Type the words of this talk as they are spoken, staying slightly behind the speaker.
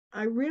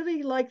I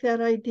really like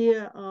that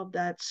idea of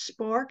that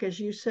spark, as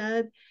you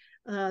said,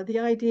 the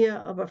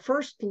idea of a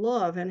first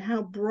love and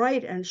how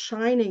bright and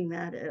shining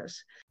that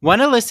is.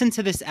 Want to listen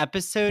to this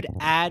episode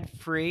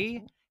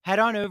ad-free? Head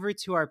on over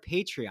to our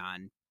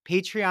Patreon,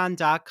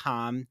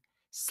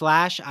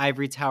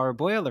 patreon.com/Ivory Tower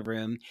Boiler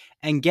Room,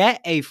 and get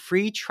a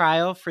free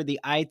trial for the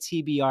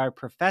ITBR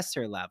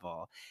professor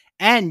level.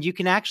 And you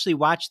can actually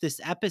watch this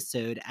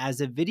episode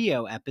as a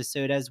video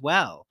episode as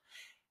well.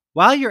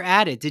 While you're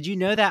at it, did you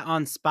know that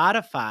on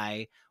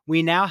Spotify,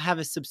 we now have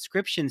a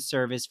subscription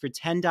service for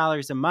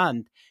 $10 a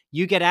month?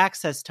 You get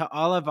access to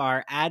all of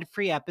our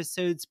ad-free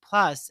episodes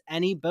plus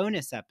any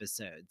bonus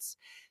episodes.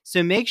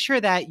 So make sure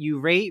that you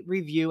rate,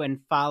 review, and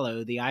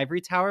follow the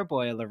Ivory Tower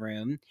Boiler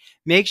Room.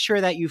 Make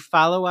sure that you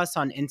follow us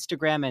on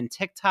Instagram and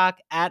TikTok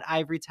at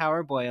Ivory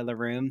Tower Boiler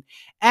Room.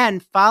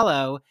 And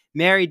follow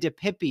Mary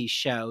DePippi's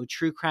show,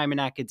 True Crime in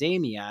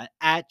Academia,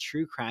 at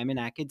True Crime in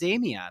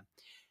Academia.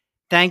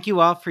 Thank you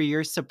all for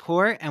your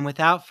support, and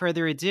without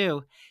further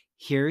ado,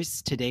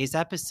 here's today's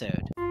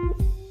episode.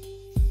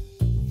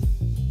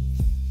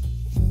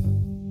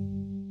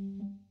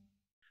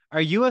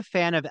 Are you a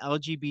fan of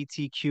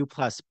LGBTQ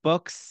plus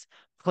books,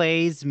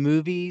 plays,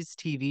 movies,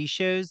 TV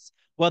shows?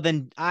 Well,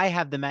 then I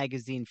have the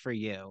magazine for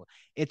you.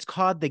 It's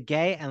called the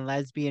Gay and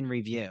Lesbian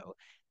Review.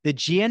 The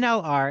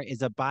GNLR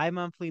is a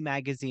bi-monthly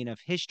magazine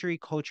of history,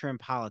 culture, and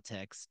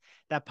politics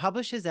that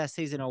publishes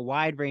essays in a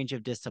wide range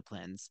of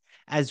disciplines,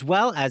 as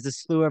well as a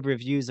slew of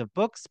reviews of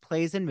books,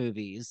 plays, and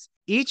movies.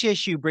 Each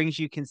issue brings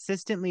you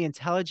consistently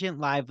intelligent,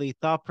 lively,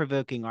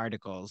 thought-provoking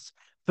articles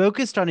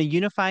focused on a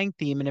unifying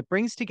theme, and it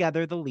brings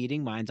together the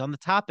leading minds on the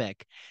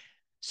topic.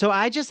 So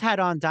I just had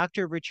on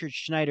Dr. Richard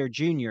Schneider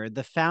Jr.,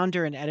 the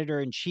founder and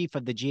editor-in-chief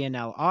of the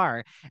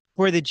GNLR.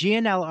 For the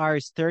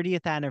GNLR's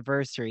 30th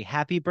anniversary,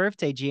 happy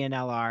birthday,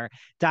 GNLR,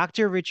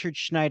 Dr. Richard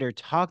Schneider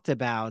talked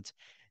about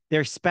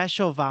their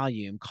special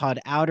volume called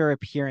Outer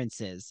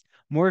Appearances,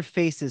 More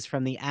Faces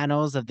from the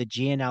Annals of the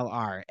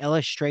GNLR,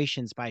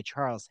 illustrations by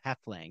Charles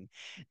Heffling.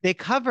 They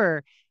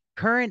cover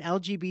current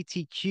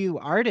LGBTQ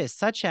artists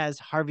such as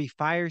Harvey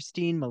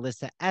Fierstein,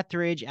 Melissa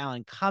Etheridge,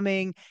 Alan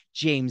Cumming,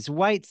 James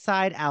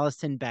Whiteside,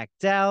 Alison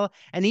Bechdel,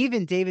 and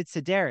even David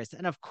Sedaris,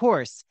 and of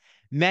course,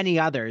 many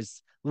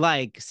others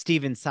like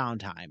Stephen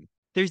Sondheim.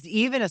 There's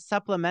even a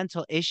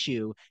supplemental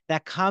issue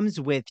that comes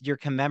with your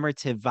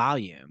commemorative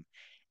volume.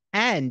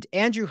 And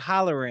Andrew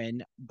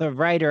Halloran, the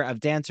writer of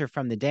Dancer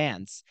from the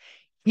Dance,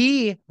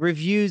 he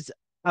reviews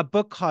a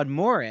book called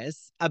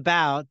Morris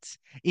about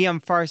E.M.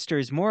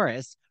 Forster's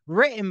Morris,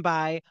 written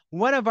by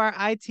one of our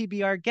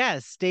ITBR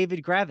guests,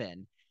 David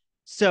Grevin.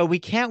 So we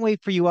can't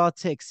wait for you all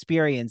to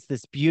experience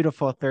this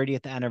beautiful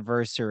 30th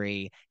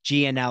anniversary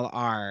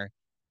GNLR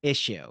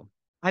issue.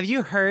 Have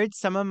you heard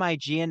some of my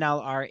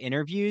GNLR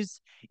interviews,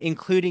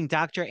 including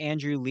Dr.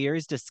 Andrew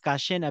Lear's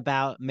discussion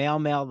about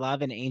male-male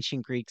love in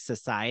ancient Greek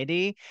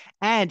society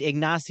and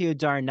Ignacio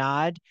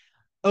Darnad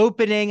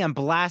opening and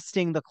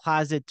blasting the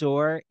closet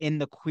door in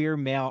the queer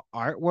male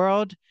art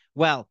world?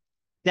 Well,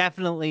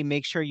 definitely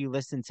make sure you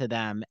listen to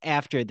them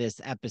after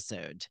this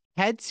episode.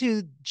 Head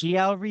to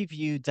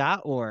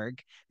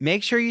glreview.org.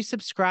 Make sure you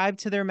subscribe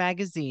to their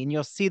magazine.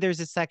 You'll see there's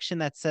a section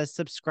that says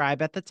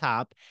subscribe at the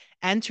top.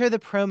 Enter the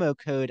promo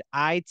code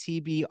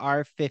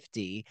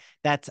ITBR50.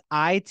 That's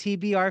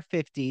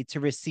ITBR50 to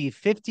receive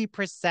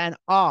 50%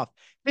 off.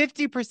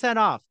 50%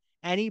 off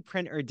any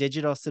print or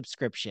digital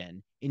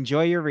subscription.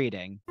 Enjoy your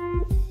reading.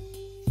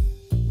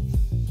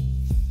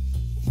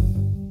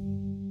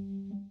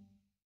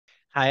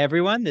 Hi,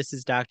 everyone. This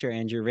is Dr.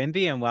 Andrew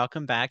Rimby, and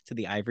welcome back to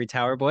the Ivory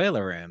Tower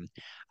Boiler Room.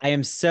 I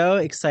am so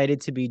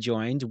excited to be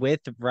joined with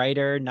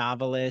writer,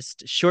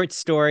 novelist, short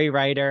story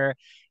writer,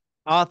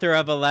 author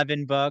of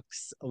 11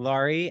 books,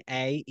 Laury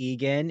A.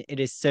 Egan.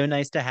 It is so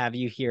nice to have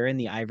you here in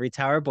the Ivory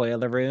Tower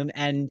Boiler Room,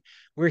 and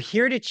we're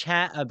here to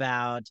chat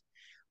about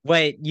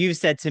what you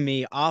said to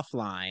me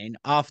offline,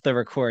 off the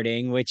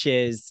recording, which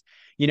is,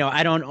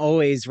 I don't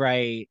always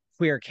write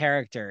queer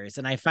characters.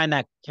 And I find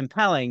that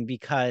compelling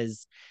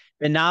because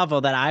the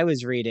novel that I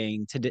was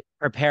reading to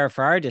prepare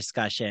for our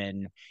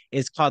discussion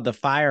is called The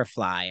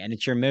Firefly, and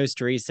it's your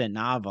most recent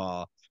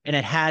novel. And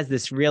it has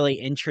this really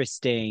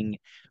interesting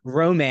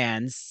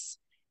romance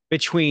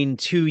between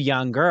two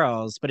young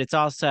girls, but it's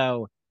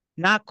also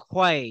not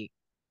quite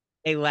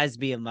a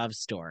lesbian love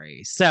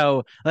story.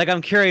 So,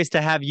 I'm curious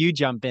to have you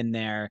jump in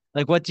there.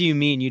 What do you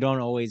mean you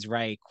don't always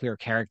write queer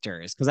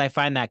characters? Because I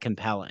find that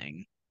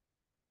compelling.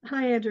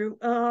 Hi, Andrew.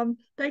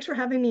 Thanks for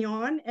having me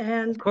on. Of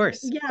And course.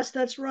 yes,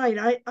 that's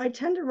right. I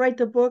tend to write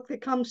the book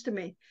that comes to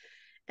me.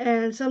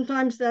 And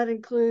sometimes that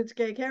includes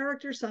gay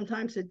characters,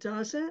 sometimes it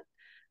doesn't.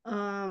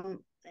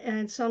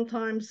 And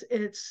sometimes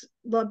it's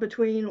love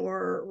between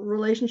or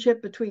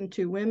relationship between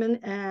two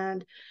women.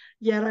 And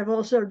yet I've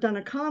also done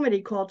a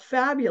comedy called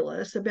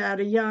Fabulous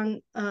about a young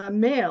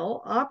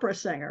male opera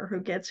singer who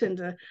gets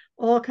into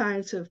all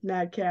kinds of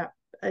madcap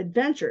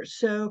adventures.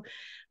 So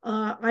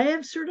I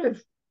have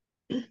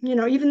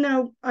even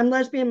though I'm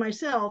lesbian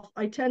myself,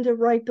 I tend to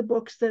write the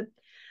books that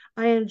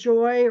I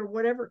enjoy or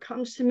whatever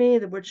comes to me,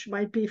 which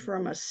might be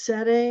from a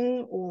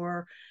setting,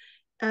 or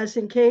as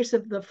in case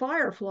of the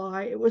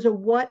Firefly, it was a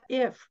what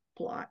if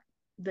plot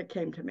that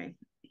came to me.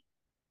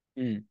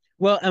 Mm.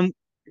 Well,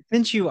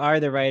 since you are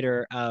the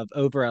writer of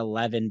over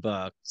 11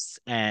 books,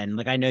 and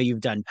like I know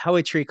you've done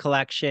poetry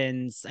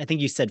collections, I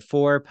think you said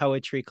four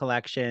poetry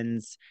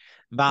collections,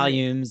 Right.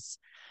 volumes,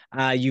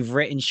 you've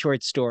written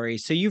short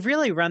stories. So you've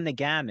really run the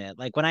gamut.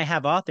 Like when I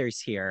have authors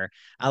here,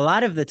 a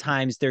lot of the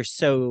times they're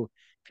so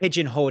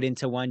pigeonholed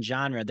into one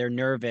genre, they're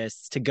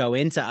nervous to go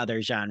into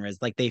other genres,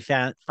 like they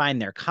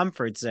find their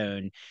comfort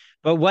zone.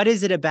 But what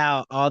is it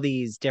about all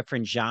these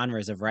different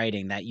genres of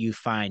writing that you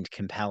find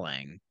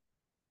compelling?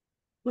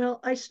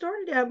 Well, I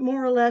started out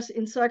more or less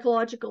in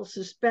psychological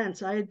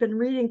suspense. I had been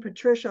reading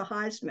Patricia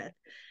Highsmith,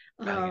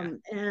 Oh yeah.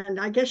 and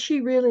I guess she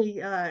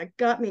really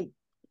got me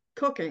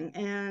cooking.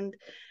 And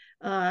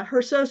her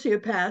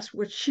sociopaths,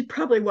 which she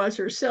probably was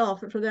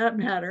herself, for that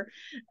matter,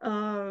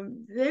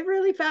 they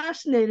really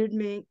fascinated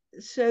me.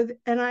 So,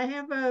 and I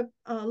have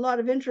a lot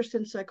of interest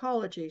in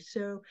psychology.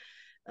 So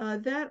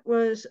that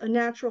was a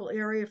natural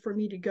area for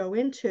me to go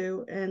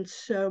into. And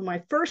so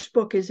my first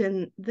book is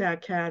in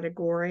that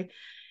category.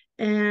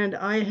 And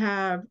I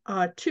have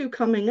two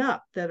coming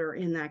up that are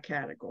in that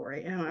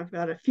category. And I've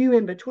got a few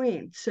in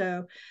between.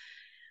 So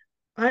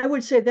I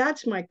would say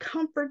that's my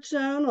comfort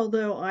zone,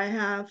 although I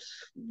have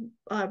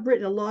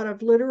written a lot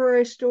of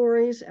literary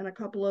stories and a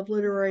couple of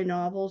literary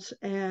novels,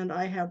 and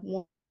I have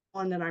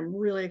one that I'm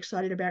really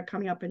excited about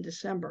coming up in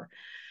December.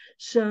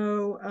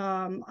 So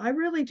I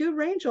really do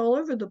range all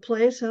over the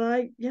place,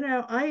 and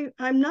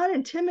I'm not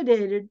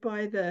intimidated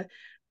by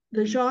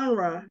the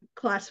genre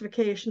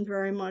classification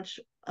very much,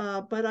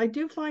 but I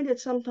do find it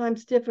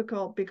sometimes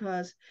difficult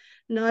because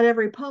not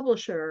every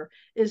publisher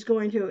is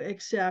going to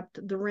accept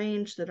the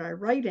range that I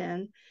write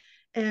in.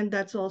 And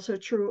that's also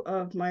true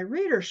of my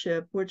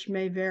readership, which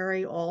may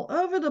vary all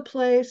over the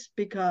place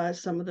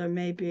because some of them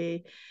may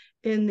be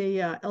in the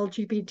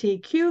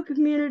LGBTQ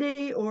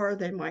community or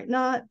they might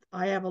not.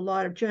 I have a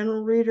lot of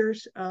general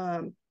readers.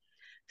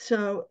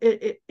 So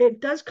it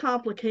does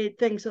complicate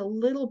things a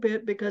little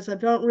bit because I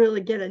don't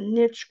really get a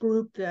niche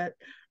group that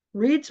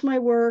reads my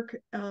work,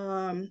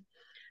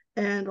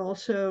 and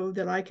also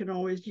that I can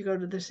always go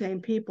to the same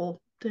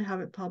people to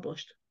have it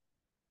published.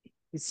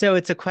 So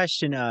it's a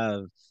question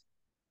of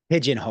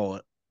pigeonhole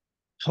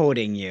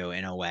holding you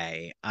in a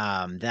way.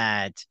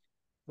 That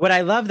what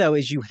I love though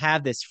is you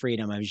have this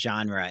freedom of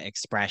genre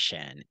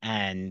expression.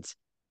 And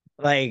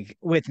like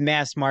with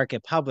mass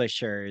market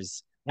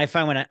publishers, I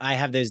find when I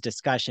have those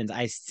discussions,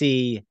 I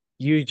see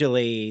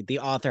usually the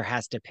author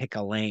has to pick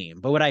a lane.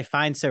 But what I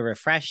find so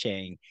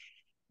refreshing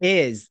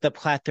is the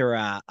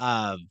plethora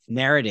of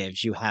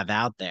narratives you have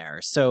out there.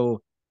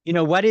 So,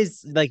 what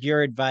is like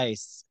your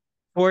advice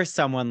for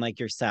someone like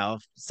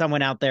yourself,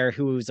 someone out there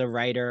who's a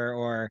writer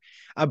or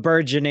a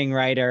burgeoning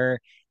writer,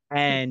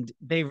 and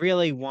they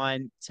really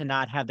want to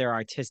not have their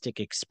artistic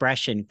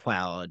expression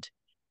quelled?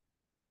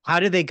 How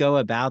do they go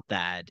about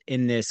that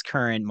in this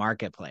current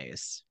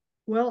marketplace?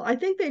 Well, I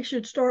think they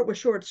should start with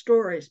short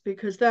stories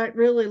because that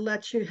really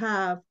lets you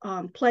have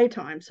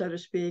playtime, so to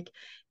speak,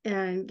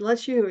 and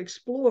lets you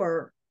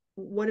explore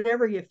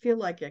whatever you feel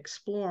like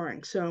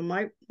exploring. So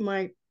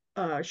my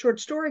short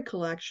story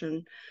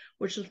collection,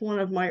 which is one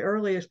of my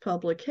earliest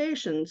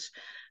publications,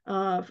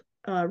 uh,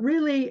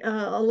 really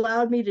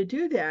allowed me to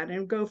do that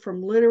and go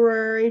from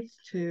literary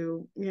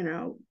to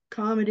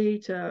comedy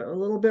to a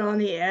little bit on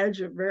the edge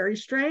of very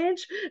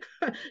strange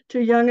to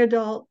young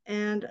adult.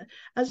 And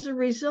as a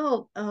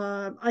result,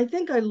 I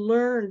think I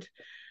learned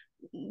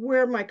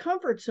where my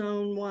comfort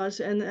zone was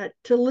and that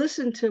to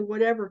listen to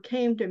whatever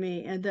came to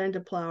me and then to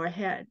plow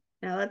ahead.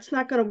 Now, that's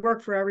not going to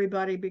work for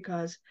everybody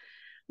because,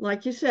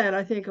 like you said,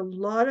 I think a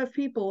lot of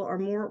people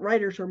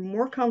writers are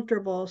more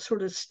comfortable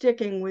sort of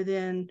sticking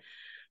within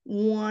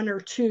one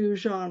or two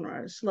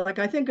genres. Like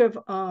I think of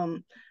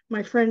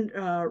my friend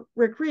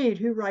Rick Reed,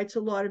 who writes a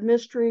lot of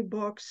mystery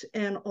books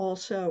and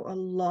also a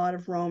lot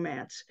of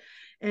romance.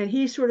 And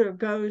he sort of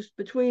goes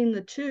between the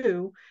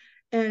two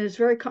and is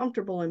very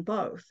comfortable in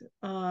both.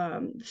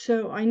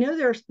 So I know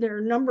there are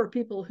a number of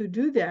people who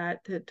do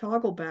that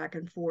toggle back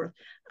and forth.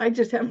 I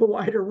just have a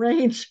wider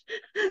range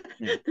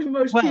Yeah. than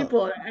most Well,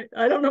 people.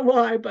 I don't know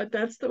why, but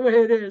that's the way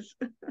it is.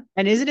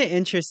 and isn't it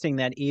interesting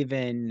that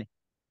even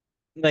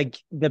like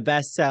the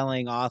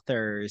best-selling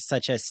authors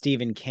such as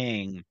Stephen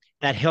King,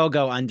 that he'll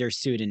go under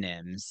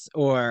pseudonyms,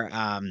 or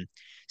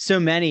so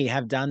many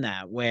have done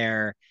that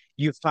where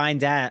you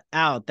find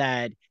out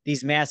that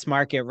these mass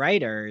market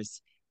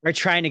writers are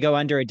trying to go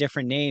under a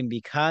different name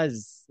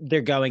because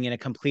they're going in a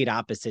complete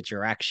opposite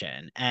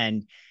direction.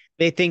 And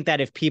they think that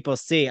if people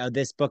see, oh,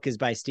 this book is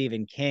by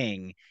Stephen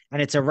King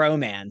and it's a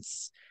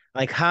romance,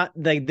 like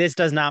this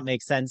does not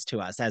make sense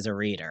to us as a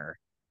reader.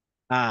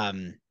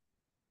 Um,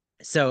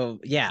 so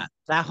yeah,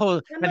 that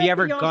whole That have you might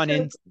ever be gone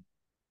in? also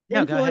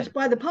No, go ahead. influenced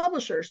by the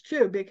publishers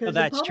too, Oh, because the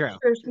that's true.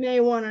 publishers may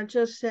want to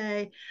just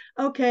say,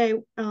 okay,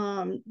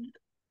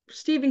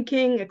 Stephen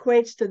King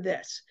equates to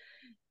this.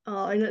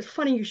 and it's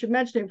funny you should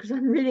mention him because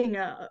I'm reading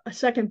a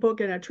second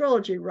book in a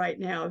trilogy right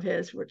now of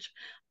his, which,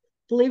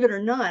 believe it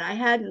or not, I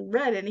hadn't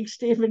read any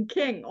Stephen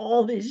King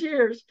all these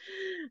years.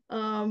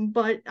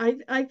 But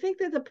I think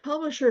that the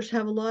publishers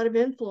have a lot of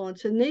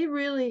influence, and they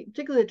really,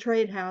 particularly the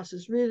trade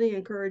houses, really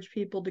encourage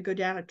people to go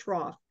down a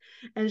trough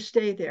and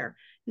stay there.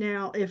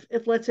 Now, if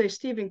let's say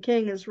Stephen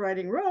King is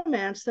writing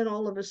romance, then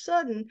all of a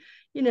sudden,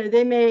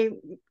 they may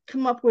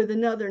come up with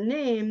another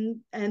name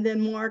and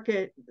then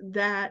market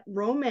that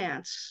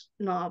romance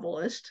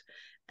novelist,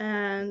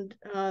 and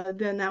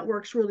then that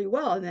works really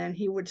well, and then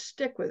he would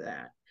stick with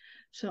that.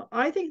 So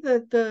I think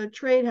that the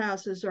trade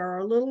houses are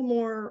a little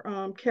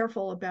more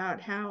careful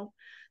about how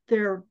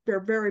they're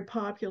very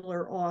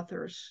popular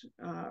authors,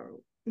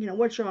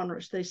 what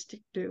genres they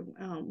stick to,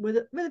 with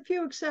a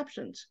few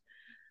exceptions.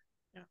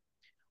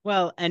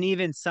 Well, and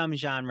even some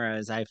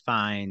genres I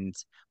find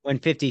when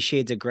 50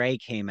 Shades of Grey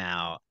came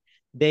out,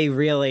 they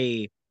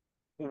really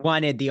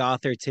wanted the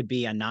author to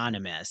be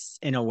anonymous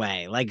in a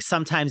way. Like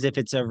sometimes if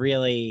it's a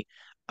really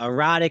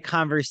erotic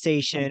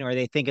conversation or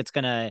they think it's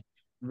going to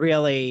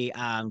really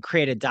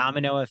create a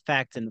domino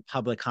effect in the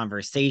public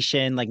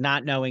conversation, like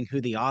not knowing who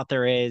the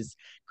author is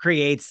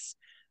creates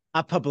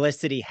a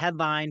publicity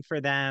headline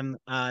for them.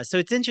 So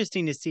it's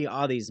interesting to see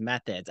all these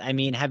methods. I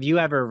mean, have you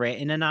ever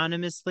written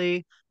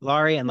anonymously,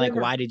 Laurie? And like,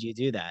 Never. why did you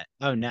do that?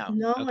 Oh, no.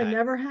 No, I Okay.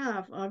 never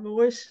have. I've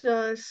always,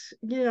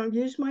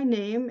 used my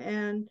name,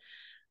 and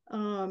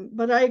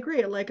but I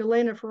agree. Like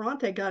Elena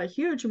Ferrante got a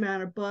huge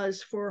amount of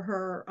buzz for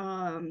her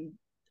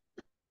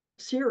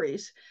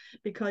series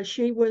because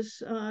she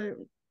was,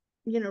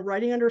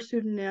 writing under a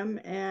pseudonym,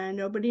 and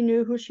nobody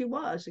knew who she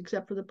was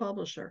except for the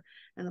publisher,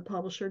 and the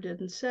publisher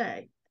didn't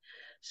say. Mm.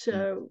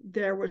 So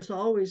there was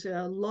always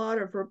a lot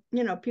of,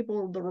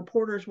 people, the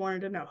reporters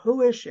wanted to know,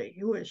 who is she?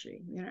 Who is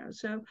she?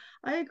 So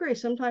I agree.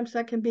 Sometimes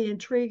that can be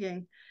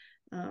intriguing,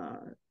 uh,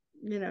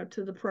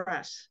 to the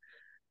press.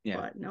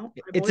 Yeah. But no,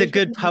 I've It's a always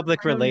good written under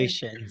public my own name.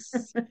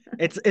 relations.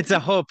 It's a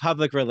whole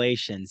public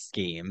relations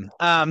scheme.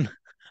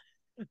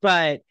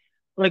 But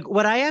like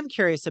what I am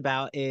curious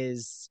about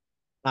is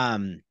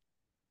um,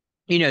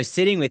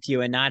 sitting with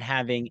you and not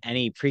having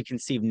any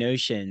preconceived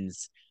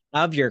notions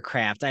of your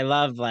craft. I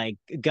love like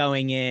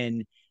going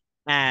in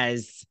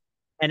as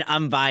an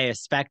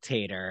unbiased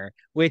spectator,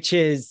 which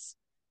is,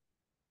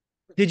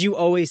 did you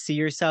always see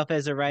yourself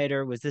as a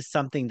writer? Was this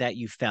something that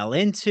you fell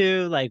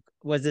into? Like,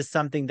 was this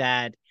something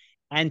that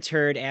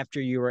entered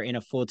after you were in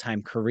a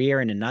full-time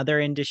career in another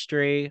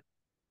industry?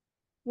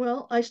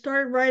 Well, I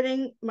started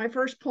writing my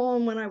first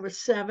poem when I was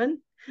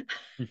 7.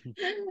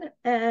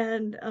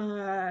 And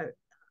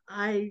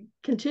I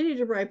continued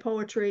to write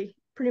poetry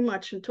pretty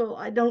much until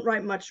I don't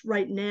write much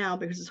right now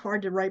because it's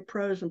hard to write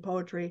prose and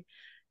poetry,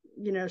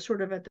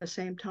 sort of at the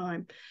same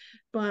time.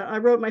 But I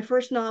wrote my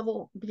first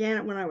novel, began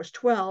it when I was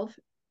 12,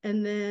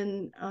 and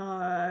then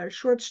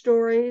short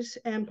stories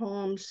and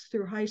poems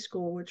through high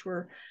school, which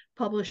were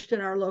published in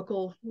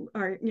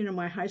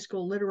my high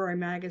school literary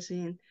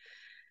magazine.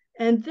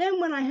 And then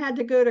when I had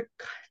to go to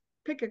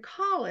pick a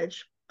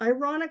college,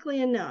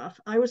 ironically enough,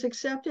 I was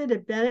accepted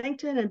at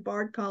Bennington and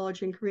Bard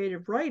College in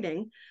creative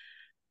writing.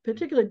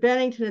 Particularly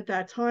Bennington at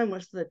that time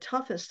was the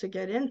toughest to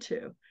get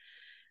into.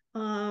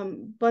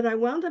 But I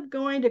wound up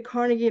going to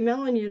Carnegie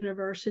Mellon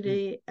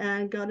University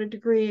and got a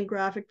degree in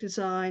graphic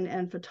design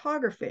and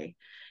photography.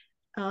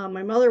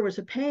 My mother was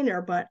a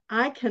painter, but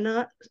I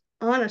cannot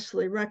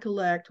honestly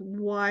recollect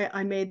why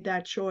I made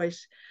that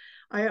choice.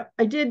 I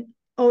did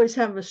always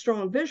have a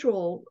strong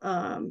visual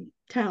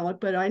talent,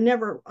 but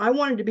I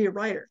wanted to be a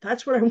writer.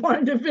 That's what I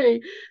wanted to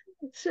be.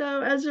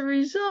 So as a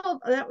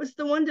result, that was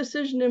the one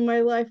decision in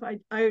my life I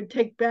would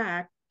take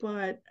back.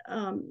 But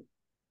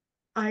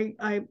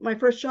my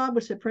first job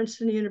was at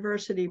Princeton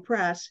University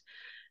Press.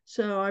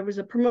 So I was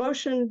a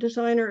promotion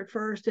designer at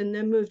first and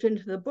then moved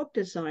into the book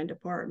design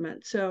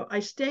department. So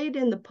I stayed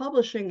in the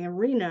publishing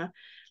arena,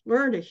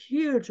 learned a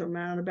huge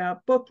amount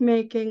about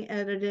bookmaking,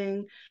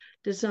 editing,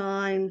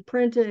 design,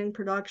 printing,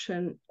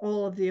 production,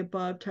 all of the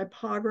above,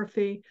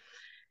 typography.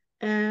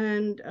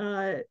 And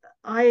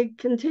I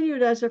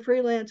continued as a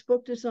freelance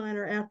book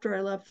designer after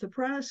I left the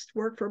press,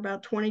 worked for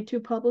about 22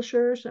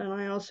 publishers, and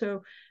I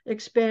also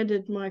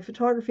expanded my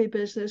photography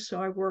business.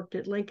 So I worked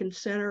at Lincoln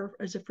Center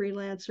as a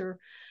freelancer,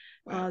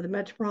 Wow. the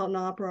Metropolitan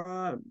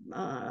Opera,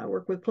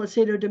 worked with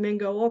Placido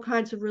Domingo, all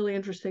kinds of really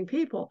interesting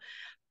people.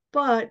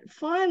 But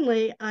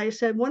finally, I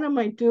said, what am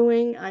I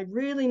doing? I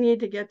really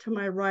need to get to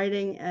my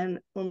writing. And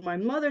when my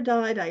mother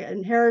died, I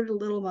inherited a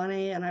little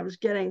money and I was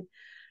getting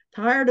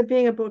tired of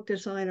being a book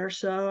designer.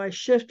 So I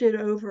shifted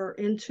over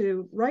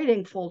into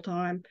writing full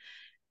time.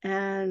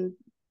 And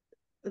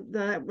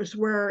that was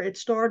where it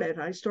started.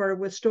 I started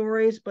with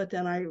stories, but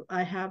then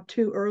I have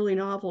 2 early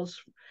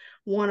novels,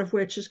 one of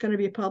which is going to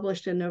be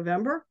published in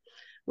November,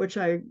 which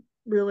I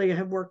really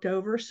have worked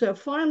over. So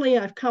finally,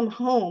 I've come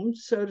home,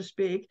 so to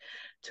speak,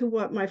 to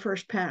what my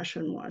first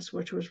passion was,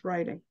 which was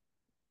writing.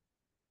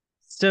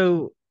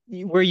 So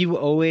were you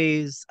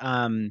always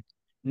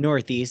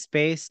Northeast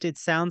based, it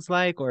sounds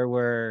like, or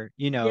were,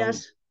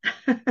 Yes.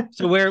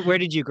 so where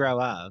did you grow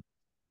up?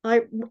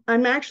 I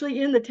I'm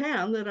actually in the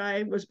town that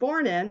I was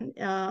born in,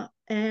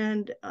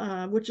 and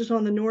which is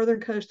on the northern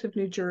coast of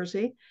New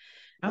Jersey.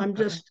 Oh,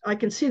 okay. I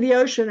can see the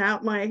ocean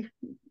out my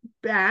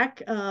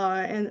back,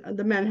 and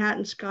the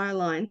Manhattan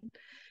skyline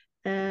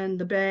and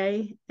the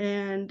bay.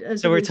 And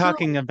as So a we're result,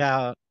 talking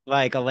about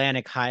like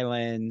Atlantic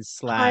Highlands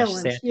slash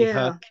Highlands, Sandy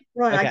Hook. yeah,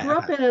 right. I Okay, grew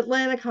up okay. in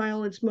Atlantic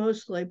Highlands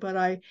mostly, but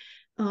I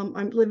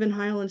live in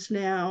Highlands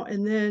now.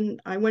 And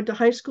then I went to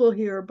high school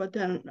here, but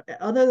then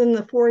other than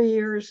the 4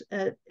 years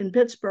in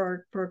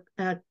Pittsburgh for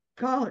at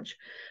college,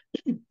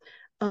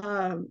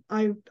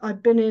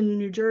 I've been in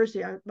New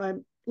Jersey. I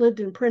lived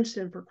in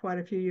Princeton for quite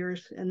a few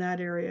years in that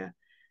area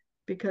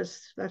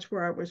because that's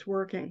where I was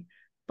working.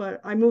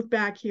 But I moved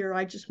back here.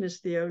 I just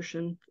missed the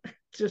ocean.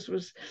 Just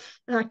was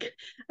like,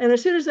 and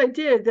as soon as I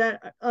did,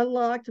 that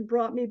unlocked and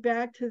brought me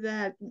back to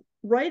that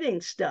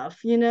writing stuff,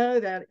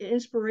 that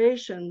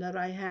inspiration that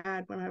I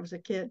had when I was a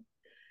kid.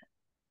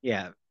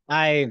 Yeah.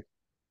 I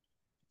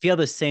feel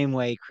the same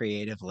way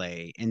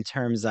creatively in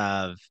terms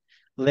of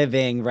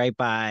living right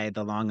by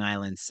the Long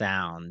Island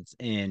Sound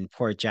in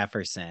Port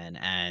Jefferson.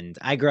 And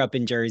I grew up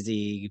in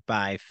Jersey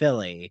by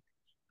Philly.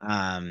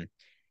 Um,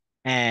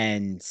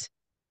 and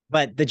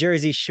but the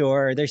Jersey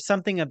Shore, there's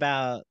something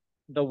about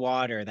the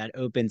water that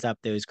opens up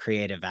those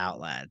creative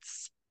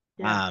outlets.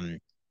 Yeah. Um,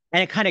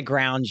 and it kind of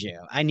grounds you.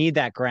 I need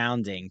that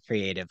grounding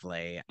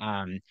creatively.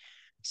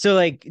 So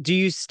like, do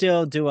you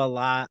still do a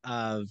lot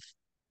of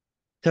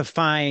to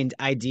find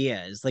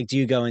ideas? Like, do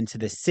you go into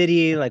the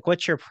city? Like,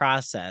 what's your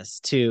process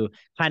to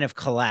kind of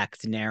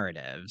collect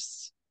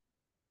narratives?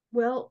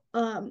 Well,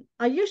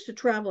 I used to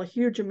travel a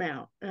huge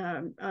amount.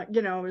 I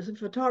was a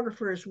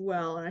photographer as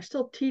well, and I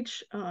still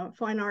teach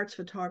fine arts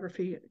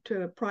photography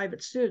to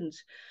private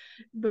students.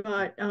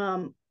 But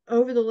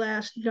over the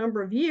last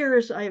number of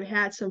years, I've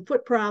had some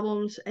foot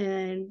problems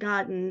and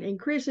gotten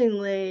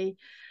increasingly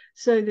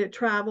so that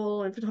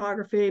travel and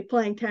photography,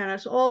 playing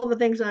tennis, all the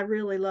things I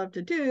really love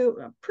to do,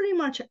 are pretty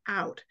much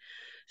out.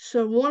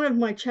 So one of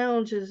my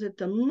challenges at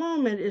the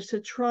moment is to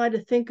try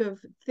to think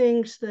of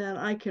things that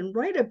I can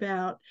write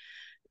about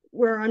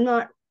where I'm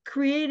not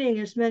creating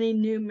as many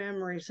new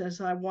memories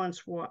as I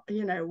once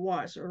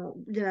was, or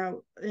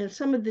in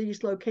some of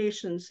these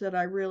locations that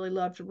I really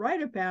love to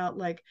write about,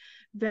 like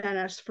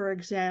Venice, for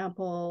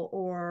example,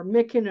 or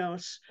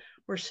Mykonos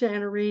or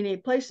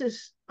Santorini,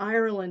 places,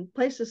 Ireland,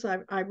 places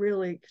I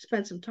really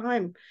spent some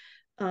time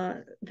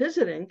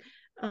visiting.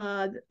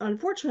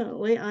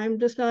 Unfortunately, I'm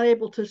just not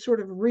able to sort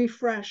of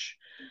refresh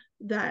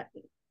that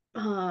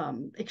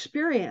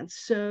experience.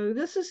 So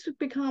this has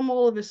become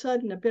all of a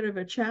sudden a bit of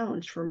a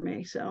challenge for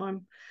me.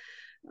 So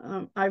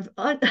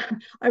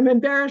I'm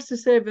embarrassed to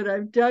say, but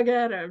I've dug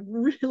out a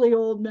really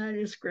old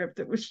manuscript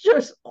that was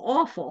just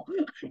awful,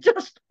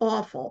 just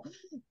awful.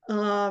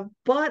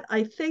 But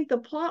I think the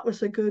plot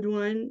was a good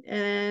one,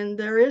 and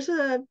there is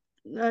a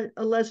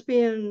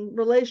lesbian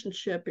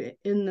relationship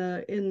in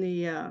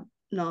the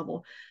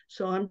novel.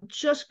 So I'm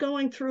just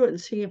going through it and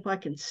seeing if I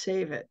can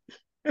save it.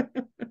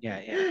 Yeah,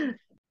 yeah.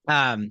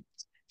 Um,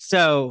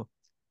 so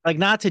like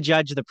not to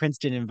judge the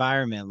Princeton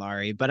environment,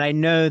 Laurie, but I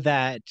know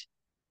that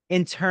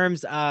in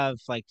terms of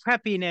like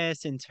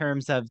preppiness, in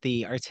terms of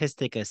the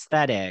artistic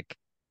aesthetic,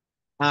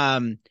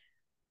 um,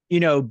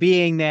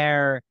 being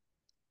there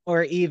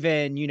or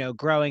even,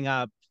 growing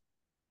up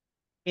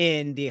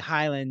in the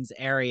Highlands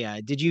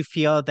area, did you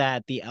feel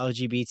that the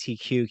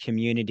LGBTQ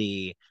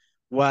community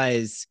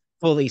was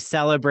fully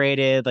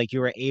celebrated? Like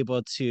you were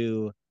able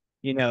to,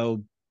 you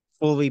know,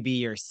 fully be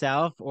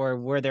yourself, or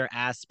were there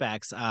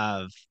aspects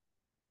of,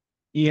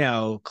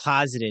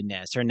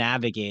 closetedness or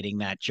navigating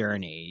that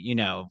journey,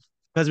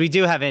 because we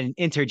do have an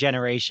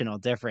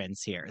intergenerational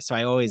difference here. So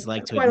I always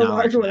like to Quite a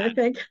large acknowledge one, I that.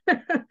 think.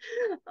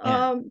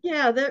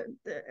 Yeah. Yeah,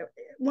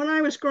 when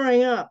I was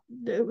growing up,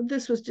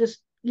 this was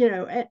just,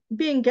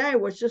 being gay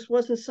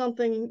wasn't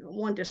something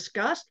one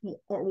discussed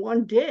or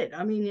one did.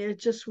 I mean,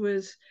 it just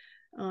was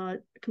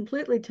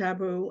completely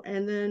taboo.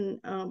 And then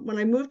when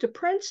I moved to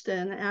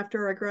Princeton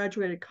after I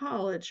graduated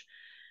college,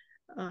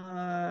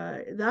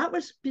 that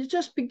was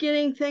just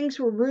beginning. Things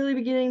were really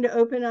beginning to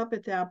open up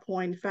at that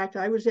point. In fact,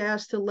 I was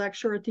asked to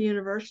lecture at the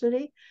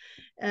university,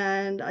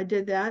 and I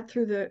did that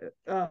through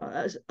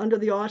under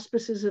the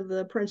auspices of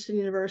the Princeton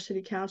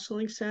University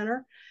Counseling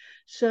Center.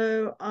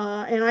 So,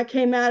 and I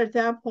came out at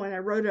that point. I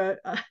wrote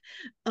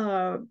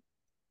a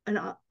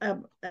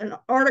an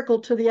article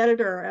to the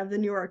editor of the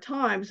New York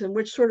Times in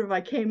which sort of I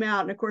came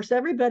out. And of course,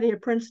 everybody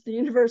at Princeton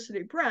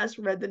University Press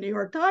read the New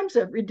York Times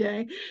every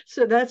day.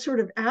 So that sort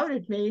of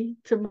outed me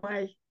to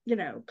my,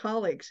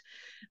 colleagues.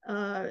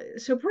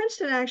 So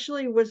Princeton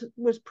actually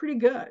was pretty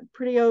good,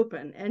 pretty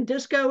open, and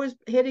disco was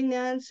hitting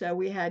then. So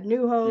we had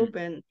New Mm. Hope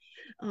and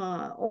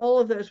all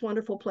of those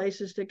wonderful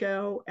places to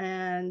go,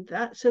 and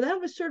that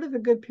was sort of a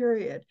good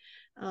period.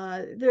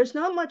 There's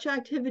not much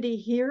activity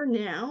here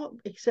now,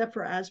 except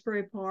for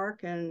Asbury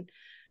Park and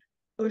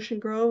Ocean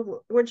Grove,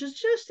 which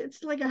is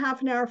it's like a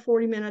half an hour,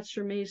 40 minutes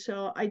for me.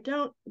 So I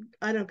don't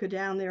go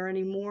down there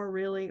anymore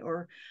really,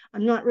 or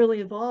I'm not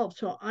really involved.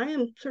 So I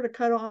am sort of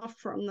cut off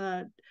from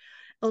the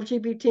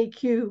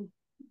LGBTQ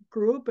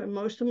group, and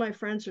most of my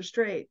friends are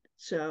straight.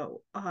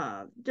 So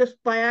just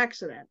by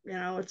accident,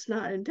 it's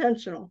not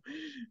intentional.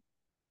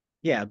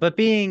 Yeah, but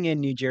being in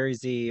New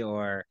Jersey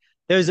or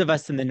those of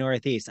us in the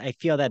Northeast, I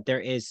feel that there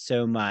is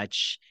so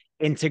much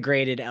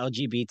integrated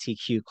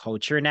LGBTQ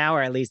culture now,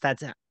 or at least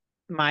that's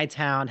my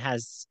town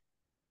has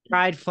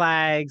pride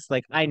flags.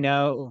 Like I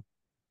know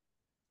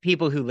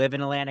people who live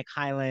in Atlantic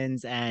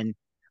Highlands and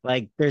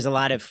like there's a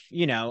lot of,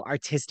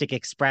 artistic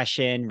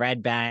expression,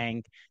 Red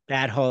Bank,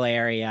 that whole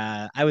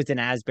area. I was in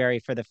Asbury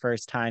for the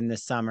first time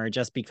this summer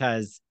just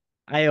because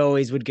I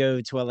always would go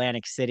to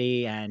Atlantic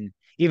City, and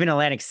even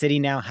Atlantic City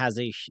now has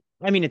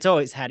I mean, it's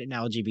always had an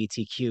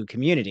LGBTQ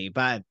community,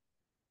 but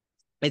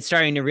it's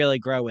starting to really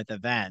grow with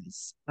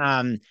events.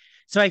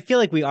 So I feel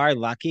like we are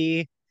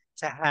lucky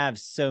to have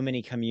so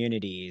many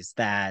communities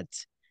that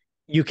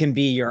you can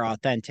be your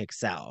authentic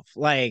self.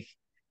 Like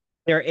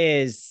there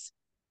is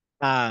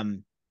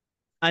um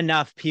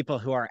enough people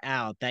who are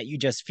out that you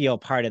just feel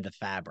part of the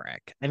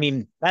fabric. I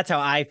mean, that's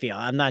how I feel.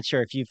 I'm not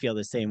sure if you feel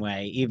the same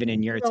way, even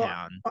in your Well,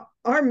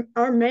 town.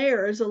 our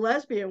mayor is a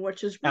lesbian,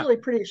 which is Oh, really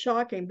pretty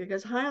shocking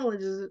because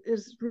Highlands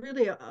is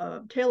really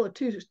a tale of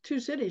two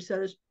cities,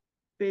 so to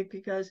speak,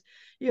 because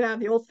you have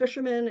the old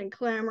fishermen and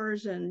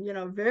clammers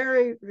and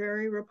very,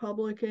 very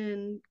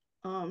Republican,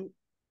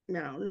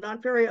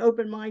 not very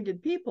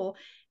open-minded people.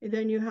 And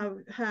then you have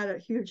had a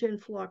huge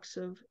influx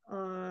of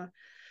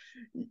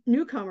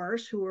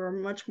newcomers who are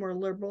much more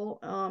liberal.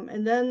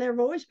 And then there have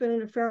always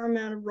been a fair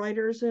amount of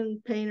writers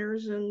and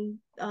painters and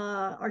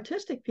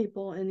artistic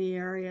people in the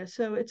area.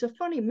 So it's a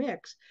funny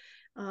mix.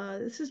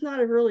 This is not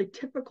a really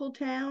typical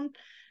town,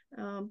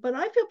 but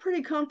I feel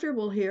pretty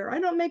comfortable here. I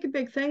don't make a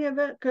big thing of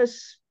it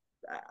because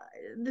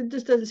there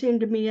just doesn't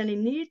seem to be any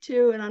need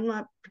to, and I'm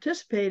not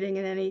participating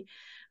in any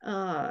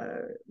uh,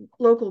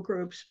 local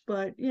groups.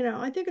 But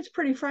I think it's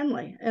pretty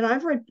friendly, and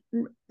I've read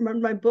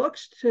my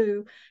books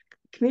to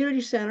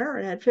community center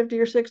and had 50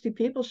 or 60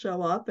 people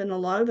show up, and a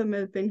lot of them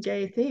have been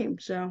gay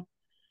themed. So,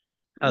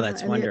 oh,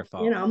 that's and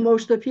wonderful.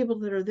 most of the people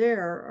that are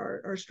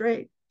there are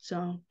straight.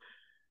 So,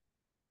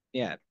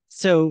 Yeah.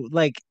 So,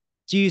 like,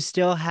 do you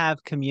still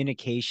have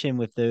communication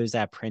with those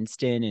at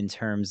Princeton in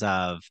terms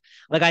of,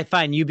 like, I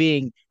find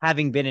you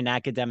having been in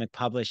academic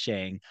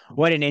publishing,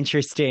 what an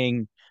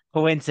interesting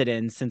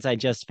coincidence since I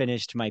just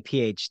finished my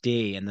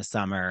PhD in the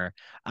summer.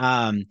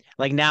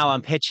 Like now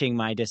I'm pitching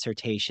my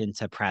dissertation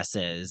to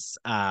presses.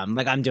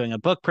 Like I'm doing a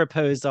book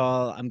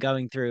proposal. I'm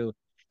going through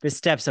the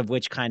steps of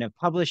which kind of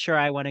publisher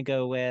I want to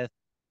go with.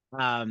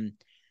 Um,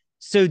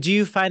 so do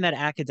you find that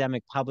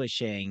academic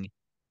publishing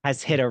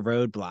has hit a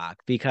roadblock?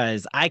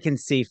 Because I can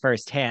see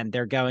firsthand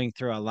they're going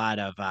through a lot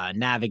of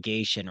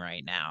navigation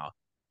right now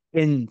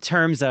in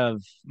terms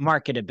of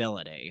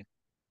marketability.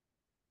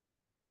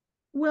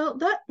 well,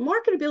 that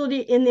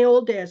marketability in the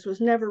old days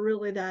was never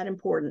really that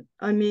important.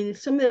 I mean,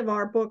 some of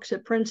our books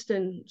at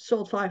Princeton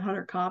sold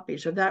 500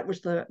 copies, so that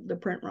was the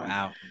print run.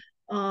 Wow.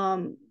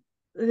 Um,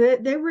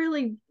 they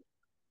really,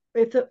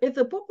 if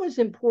the book was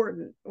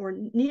important or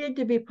needed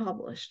to be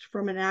published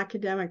from an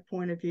academic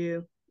point of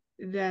view,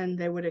 then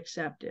they would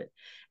accept it.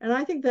 And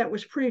I think that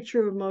was pretty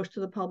true of most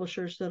of the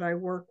publishers that I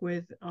work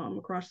with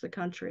across the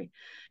country.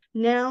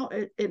 Now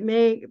it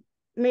may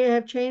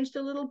have changed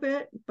a little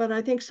bit, but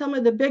I think some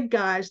of the big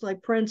guys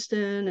like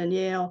Princeton and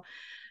Yale,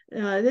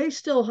 they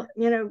still,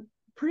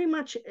 pretty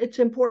much it's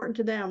important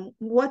to them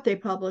what they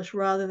publish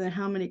rather than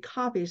how many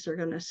copies they're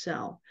going to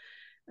sell.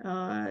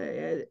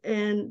 And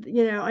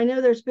I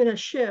know there's been a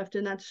shift,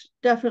 and that's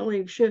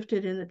definitely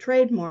shifted in the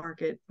trade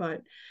market,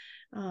 but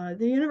the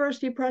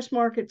university press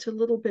market's a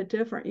little bit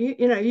different.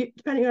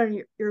 Depending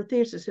on your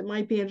thesis, it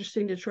might be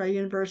interesting to try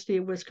University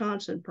of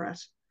Wisconsin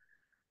Press.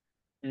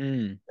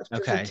 Mm, That's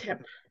just a okay.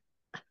 tip.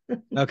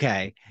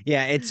 Okay.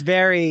 Yeah, it's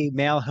very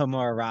male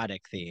homoerotic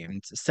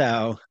themed.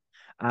 So,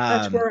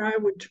 That's um, where I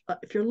would,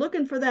 if you're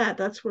looking for that,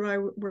 that's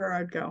where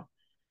I'd go.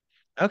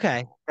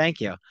 okay. Thank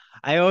you.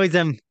 I always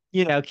am,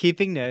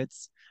 keeping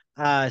notes.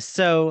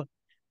 So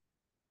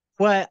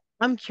what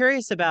I'm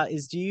curious about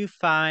is do you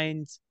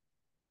find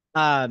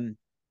um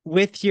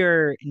with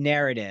your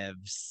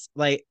narratives,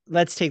 like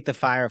let's take the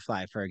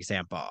Firefly for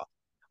example,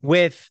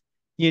 with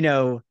you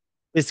know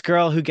this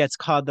girl who gets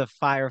called the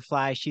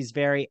Firefly, she's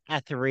very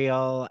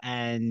ethereal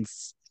and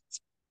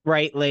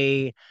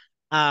sprightly.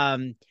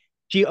 um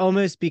she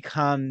almost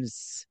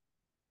becomes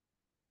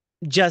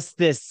just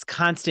this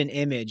constant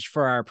image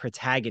for our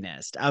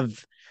protagonist,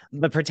 of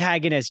the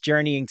protagonist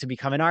journeying to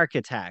become an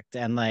architect.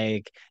 And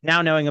like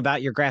now knowing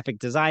about your graphic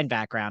design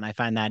background, I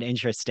find that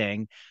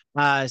interesting.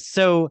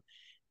 So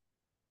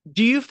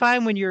do you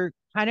find when you're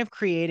kind of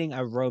creating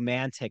a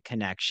romantic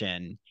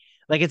connection,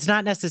 like it's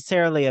not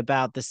necessarily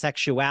about the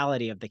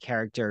sexuality of the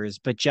characters,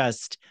 but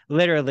just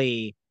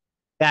literally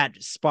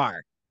that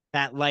spark,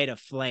 that light of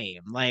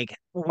flame? Like,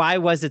 why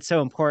was it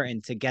so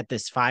important to get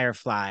this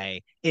Firefly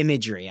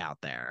imagery out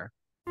there?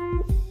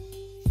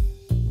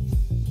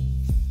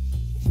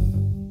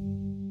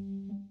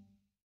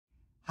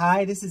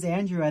 Hi, this is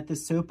Andrew at the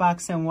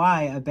Soapbox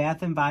NY, a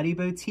bath and body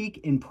boutique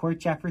in Port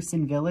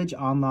Jefferson Village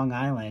on Long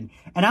Island.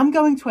 And I'm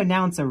going to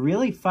announce a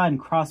really fun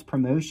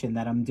cross-promotion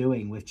that I'm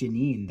doing with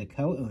Janine, the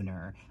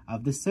co-owner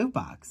of the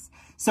Soapbox.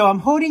 So I'm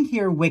holding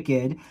here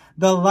Wicked,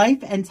 The Life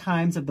and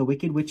Times of the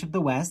Wicked Witch of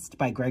the West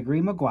by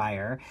Gregory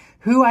Maguire,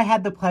 who I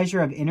had the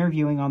pleasure of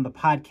interviewing on the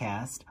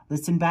podcast.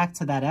 Listen back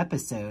to that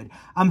episode.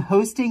 I'm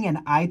hosting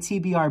an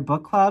ITBR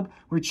book club.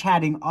 We're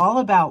chatting all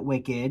about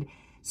Wicked.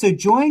 So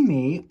join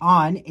me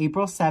on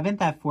April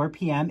 7th at 4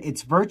 p.m.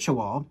 It's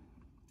virtual,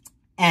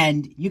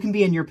 and you can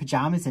be in your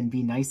pajamas and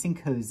be nice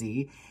and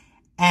cozy.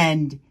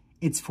 And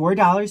it's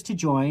 $4 to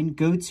join.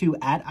 Go to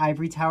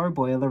 @Ivory Tower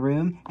Boiler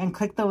Room and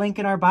click the link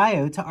in our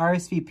bio to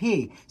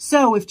RSVP.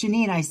 So with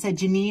Janine, I said,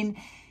 Janine,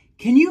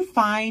 can you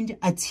find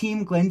a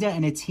Team Glinda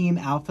and a Team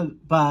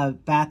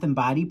Alphaba Bath and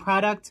Body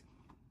product?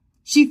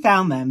 She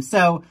found them.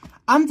 So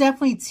I'm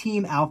definitely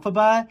Team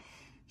Alphaba.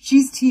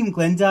 She's Team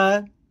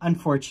Glinda,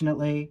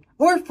 unfortunately,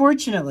 or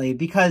fortunately,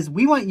 because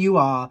we want you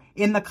all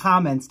in the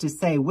comments to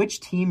say which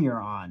team you're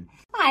on.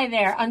 Hi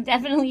there, I'm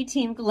definitely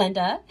Team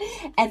Glinda,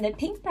 and the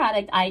pink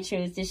product I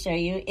chose to show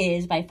you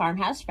is by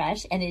Farmhouse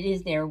Fresh, and it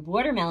is their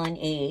Watermelon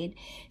Aid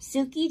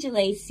Silky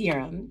Gelée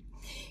Serum.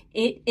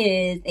 It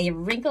is a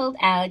wrinkled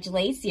out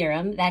gelée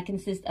serum that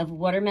consists of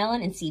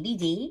watermelon and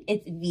CBD.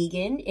 It's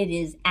vegan, it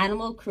is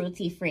animal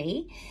cruelty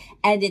free,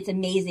 and it's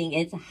amazing.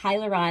 It's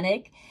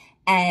hyaluronic,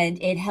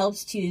 and it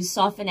helps to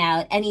soften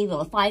out any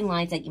little fine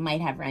lines that you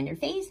might have around your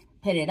face.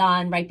 Put it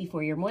on right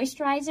before your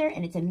moisturizer,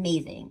 and it's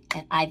amazing.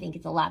 And I think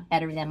it's a lot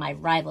better than my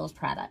rival's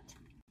product.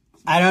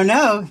 I don't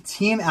know.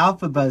 Team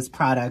Alphaba's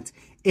product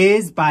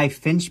is by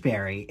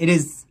Finchberry. It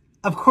is,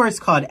 of course,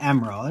 called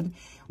Emerald,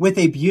 with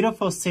a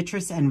beautiful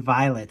citrus and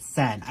violet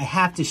scent. I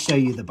have to show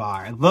you the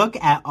bar. Look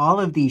at all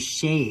of these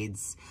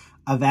shades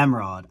of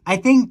Emerald. I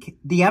think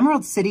the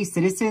Emerald City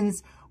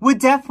citizens would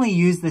definitely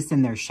use this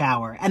in their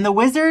shower. And the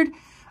wizard,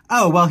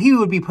 oh, well, he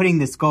would be putting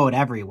this gold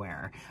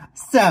everywhere.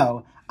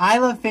 So I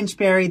love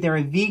Finchberry. They're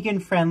a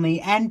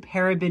vegan-friendly and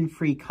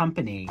paraben-free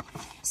company.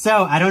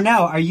 So I don't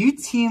know. Are you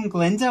Team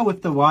Glinda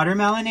with the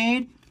Watermelon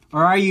Aid?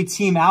 Or are you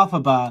Team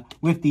Alphaba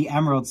with the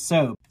Emerald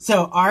Soap?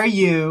 So are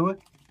you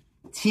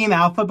Team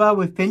Alphaba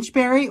with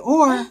Finchberry?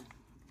 Or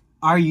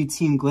are you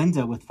Team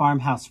Glinda with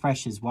Farmhouse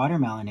Fresh's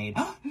Watermelon Aid?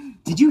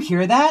 Did you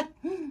hear that?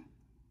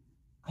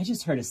 I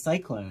just heard a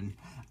cyclone.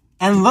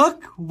 And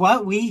look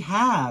what we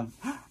have.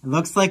 It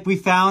looks like we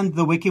found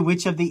the Wicked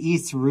Witch of the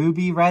East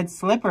ruby red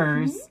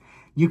slippers.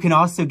 You can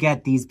also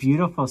get these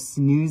beautiful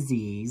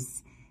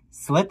Snoozies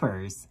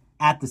slippers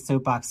at the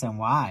Soapbox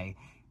NY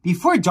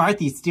before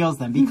Dorothy steals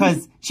them,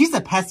 because she's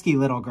a pesky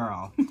little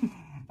girl.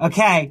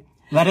 Okay,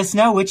 let us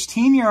know which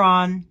team you're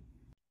on.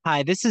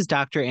 Hi, this is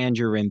Dr.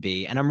 Andrew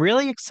Rimby, and I'm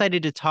really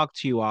excited to talk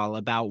to you all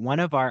about one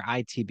of our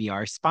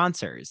ITBR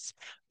sponsors,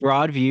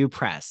 Broadview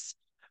Press.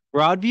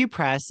 Broadview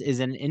Press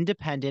is an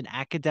independent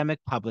academic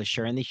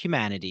publisher in the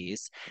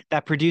humanities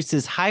that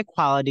produces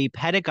high-quality,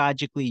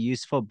 pedagogically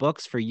useful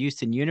books for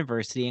use in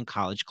university and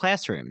college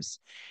classrooms.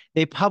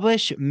 They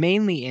publish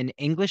mainly in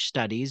English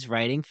studies,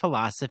 writing,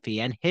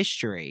 philosophy, and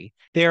history.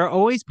 They are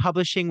always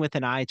publishing with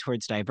an eye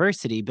towards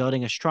diversity,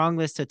 building a strong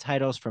list of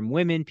titles from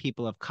women,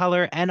 people of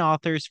color, and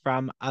authors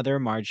from other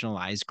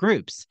marginalized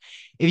groups.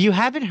 If you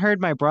haven't heard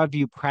my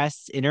Broadview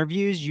Press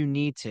interviews, you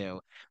need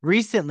to.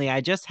 Recently,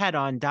 I just had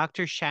on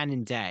Dr.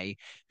 Shannon Day,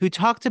 who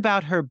talked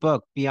about her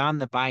book,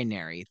 Beyond the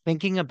Binary,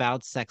 Thinking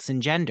About Sex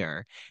and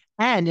Gender.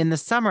 And in the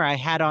summer, I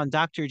had on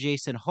Dr.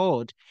 Jason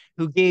Holt,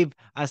 who gave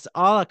us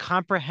all a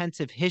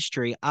comprehensive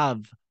history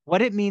of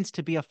what it means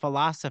to be a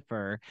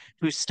philosopher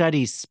who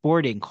studies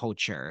sporting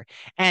culture.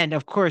 And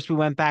of course, we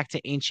went back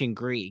to ancient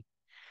Greek,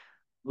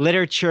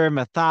 literature,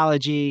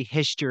 mythology,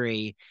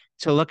 history,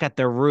 to look at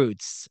the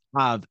roots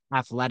of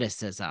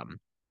athleticism.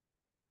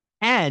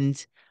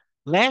 And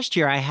last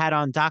year, I had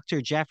on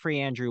Dr. Jeffrey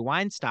Andrew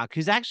Weinstock,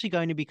 who's actually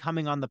going to be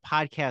coming on the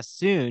podcast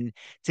soon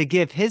to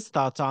give his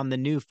thoughts on the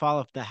new Fall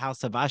of the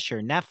House of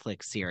Usher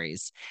Netflix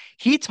series.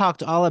 He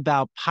talked all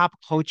about pop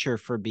culture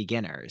for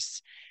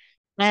beginners.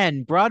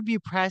 And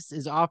Broadview Press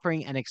is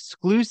offering an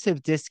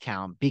exclusive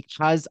discount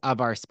because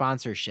of our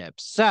sponsorship.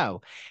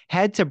 So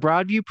head to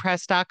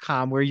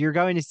broadviewpress.com, where you're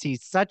going to see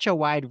such a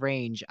wide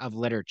range of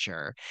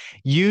literature.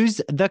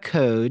 Use the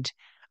code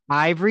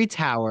Ivory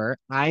Tower,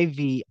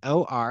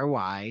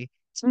 IVORYTOWER,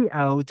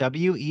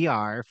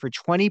 for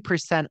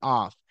 20%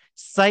 off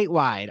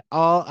site-wide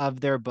all of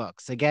their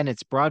books. Again,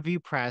 it's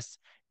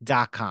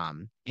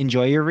broadviewpress.com.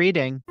 Enjoy your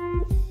reading.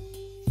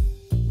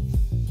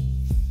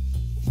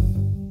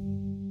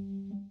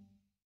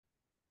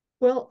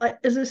 Well,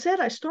 as I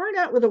said, I started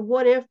out with a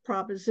what-if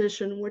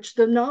proposition, which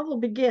the novel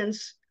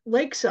begins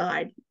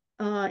lakeside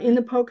in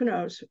the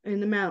Poconos, in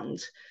the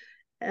mountains,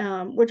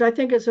 which I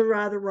think is a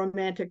rather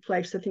romantic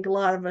place. I think a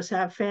lot of us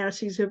have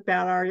fantasies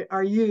about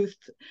our youth,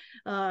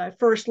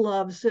 first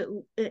loves,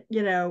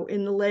 you know,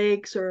 in the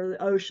lakes or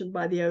the ocean,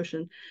 by the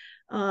ocean.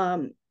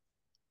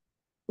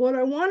 What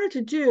I wanted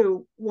to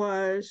do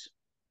was,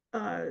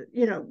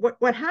 you know,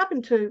 what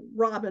happened to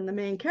Robin, the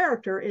main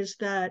character, is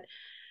that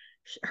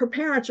her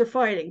parents are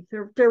fighting.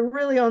 They're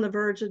really on the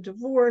verge of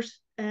divorce,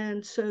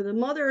 and so the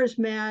mother is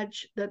mad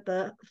that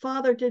the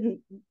father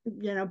didn't,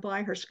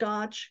 buy her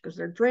scotch, because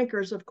they're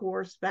drinkers, of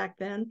course, back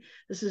then.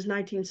 This is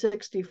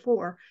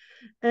 1964,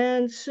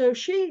 and so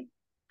she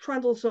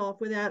trundles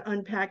off without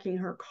unpacking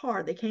her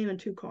car. They came in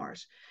two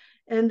cars,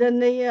 and then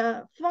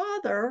the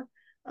father,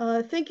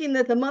 thinking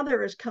that the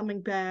mother is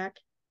coming back,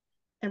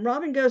 and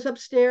Robin goes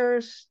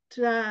upstairs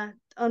to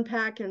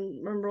unpack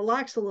and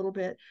relax a little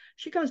bit.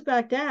 She comes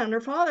back down, her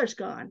father's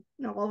gone,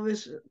 all of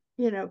his,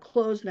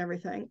 clothes and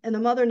everything, and the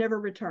mother never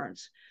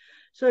returns.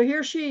 So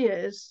here she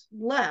is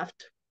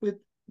left with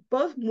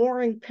both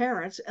warring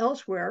parents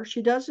elsewhere.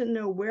 She doesn't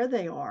know where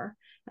they are.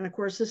 And of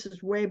course, this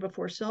is way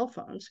before cell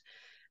phones.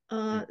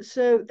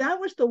 So that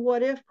was the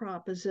what if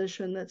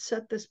proposition that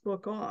set this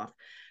book off.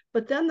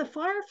 But then the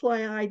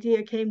Firefly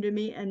idea came to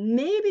me, and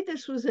maybe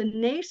this was a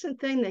nascent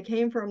thing that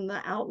came from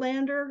the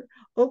Outlander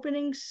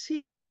opening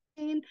scene,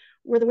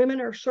 where the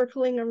women are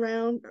circling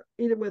around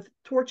either with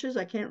torches,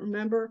 I can't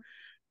remember,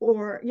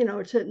 or,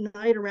 it's at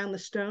night around the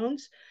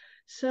stones.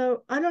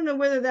 So I don't know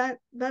whether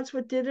that's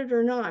what did it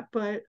or not,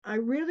 but I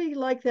really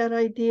like that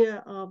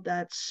idea of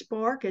that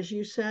spark, as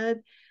you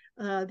said,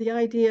 the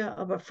idea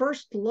of a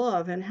first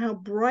love and how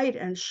bright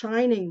and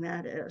shining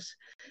that is.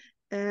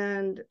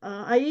 And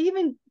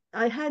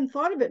I hadn't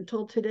thought of it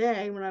until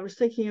today when I was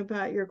thinking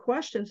about your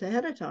questions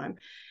ahead of time.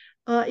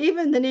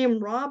 Even the name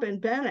Robin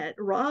Bennett,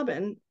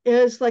 Robin,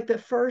 is like the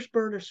first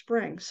bird of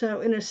spring.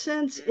 So in a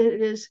sense,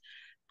 it is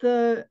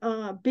the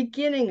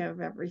beginning of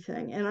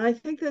everything. And I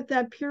think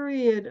that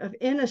period of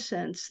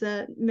innocence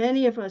that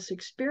many of us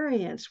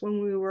experienced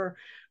when we were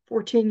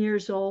 14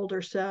 years old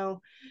or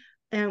so,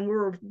 and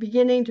we're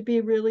beginning to be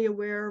really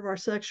aware of our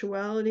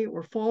sexuality,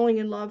 we're falling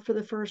in love for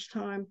the first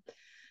time.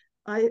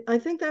 I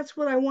think that's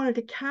what I wanted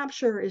to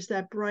capture, is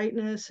that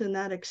brightness and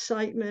that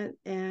excitement.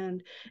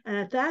 And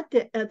at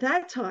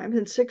that time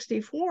in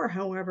 64,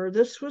 however,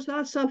 this was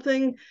not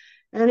something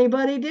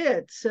anybody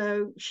did.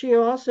 So she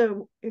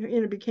also,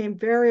 became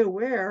very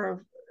aware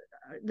of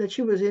that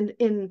she was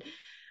in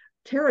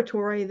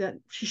territory that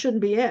she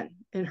shouldn't be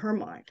in her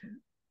mind.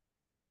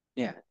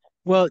 Yeah.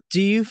 Well,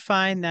 do you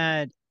find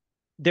that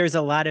there's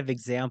a lot of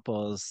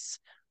examples,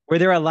 or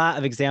there are a lot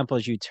of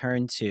examples you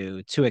turn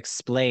to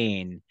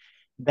explain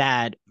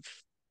that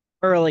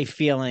early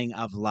feeling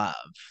of love?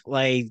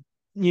 Like,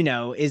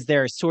 is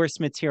there source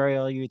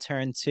material you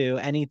turn to,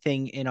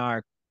 anything in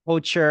our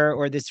culture,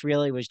 or this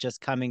really was just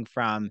coming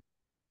from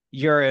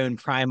your own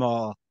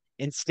primal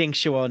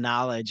instinctual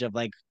knowledge of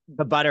like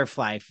the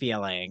butterfly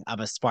feeling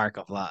of a spark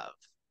of love?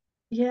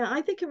 Yeah,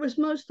 I think it was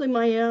mostly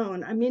my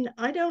own. I mean,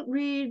 I don't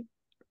read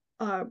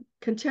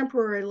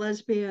contemporary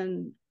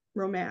lesbian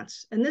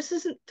romance, and this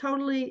isn't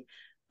totally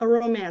a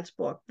romance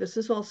book. This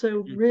is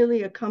also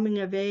really a coming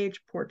of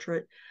age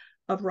portrait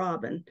of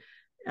Robin.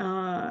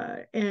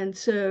 And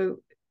so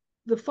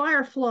the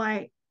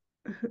Firefly,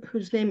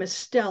 whose name is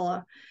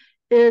Stella,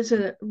 is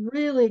a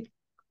really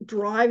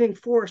driving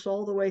force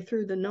all the way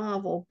through the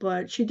novel,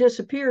 but she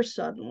disappears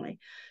suddenly.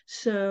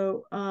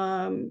 So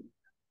I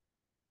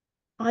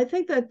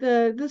think that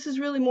this is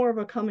really more of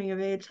a coming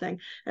of age thing.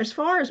 As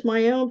far as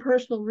my own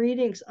personal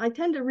readings, I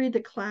tend to read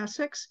the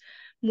classics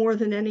more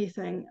than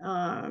anything.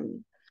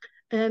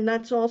 And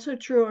that's also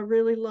true. I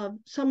really love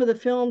some of the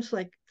films,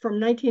 like from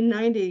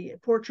 1990,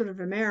 Portrait of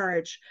a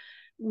Marriage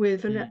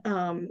with Janet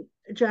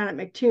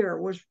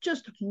McTeer, was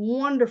just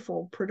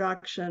wonderful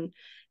production.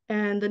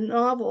 And the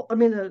novel, I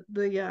mean,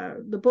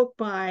 the book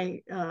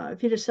by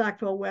Vita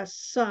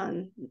Sackville-West's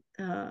son,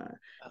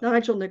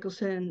 Nigel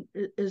Nicholson,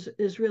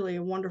 is really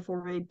a wonderful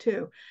read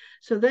too.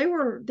 So they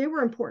were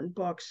important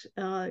books,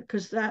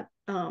 because that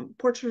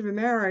Portrait of a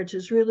Marriage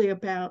is really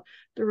about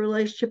the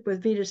relationship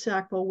with Vita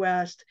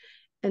Sackville-West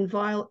and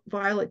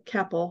Violet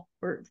Keppel,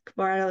 or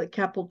Violet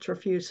Keppel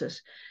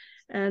Trefusis.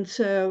 And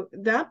so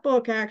that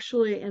book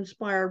actually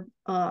inspired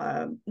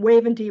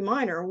Wave in D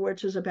Minor,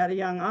 which is about a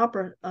young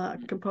opera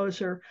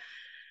composer.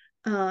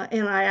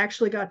 And I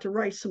actually got to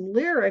write some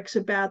lyrics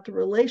about the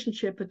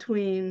relationship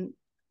between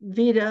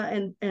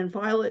Vita and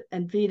Violet,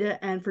 and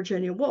Vita and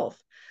Virginia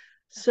Woolf.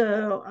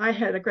 So I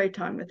had a great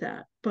time with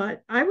that.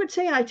 But I would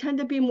say I tend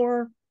to be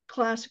more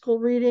classical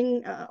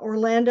reading.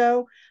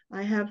 Orlando,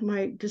 I have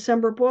my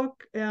December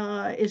book.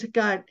 It's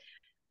got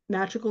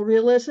magical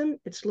realism.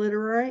 It's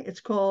literary. It's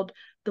called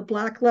The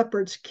Black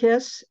Leopard's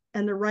Kiss,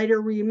 and the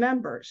Writer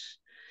Remembers.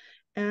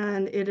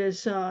 And it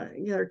is, there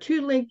are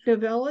two linked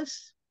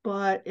novellas,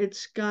 but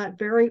it's got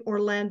very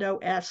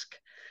Orlando-esque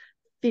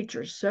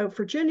features. So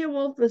Virginia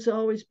Woolf has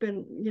always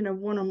been,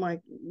 one of my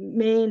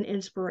main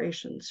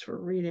inspirations for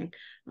reading.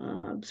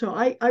 So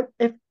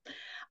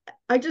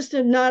I just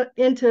am not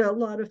into a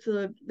lot of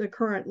the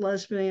current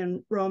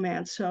lesbian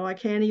romance, so I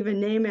can't even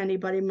name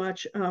anybody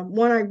much.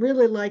 One I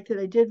really liked that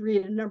I did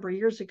read a number of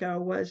years ago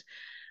was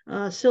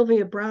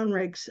Sylvia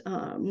Brownrigg's,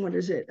 what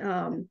is it?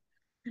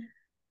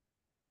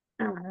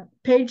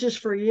 Pages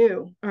for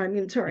You.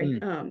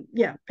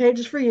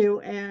 Pages for You.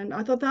 And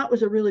I thought that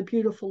was a really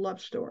beautiful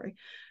love story.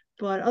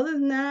 But other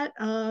than that,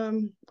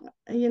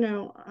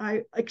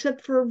 I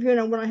except for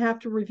when I have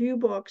to review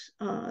books,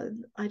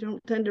 I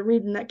don't tend to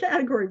read in that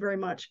category very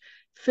much.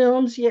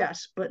 Films,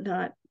 yes, but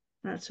not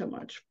so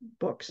much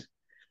books.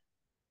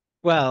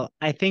 Well,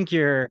 I think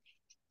you're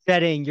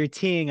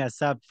teeing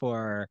us up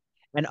for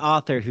an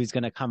author who's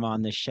going to come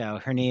on the show.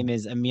 Her name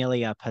is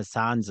Amelia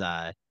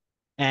Pasanza.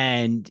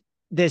 And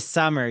this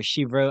summer,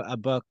 she wrote a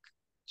book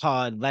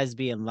called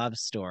Lesbian Love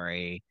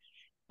Story.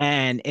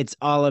 And it's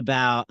all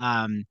about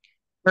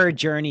her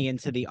journey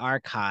into the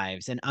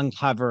archives and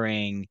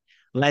uncovering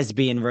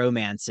lesbian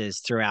romances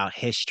throughout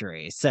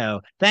history.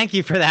 So thank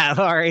you for that,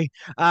 Laurie.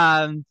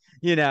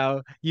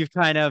 You've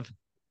kind of,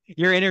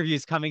 your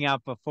interview's coming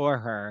out before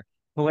her.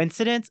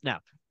 Coincidence? No.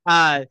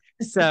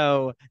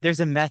 So there's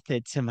a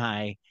method to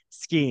my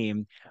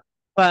scheme.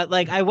 But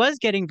like I was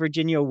getting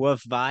Virginia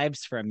Woolf vibes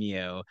from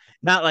you,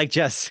 not like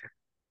just,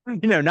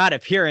 not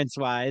appearance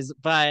wise,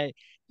 but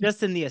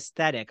just in the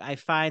aesthetic. I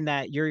find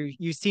that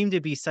you seem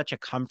to be such a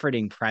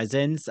comforting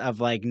presence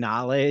of like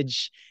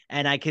knowledge,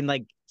 and I can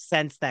like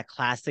sense that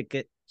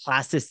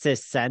classicist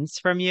sense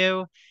from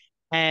you.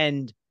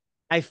 And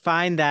I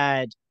find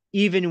that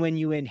even when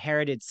you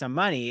inherited some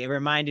money, it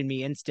reminded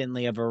me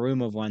instantly of A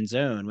Room of One's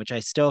Own, which I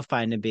still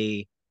find to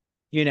be,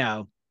 you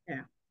know,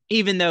 Yeah.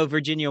 even though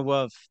Virginia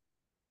Woolf,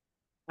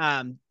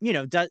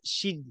 does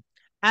she,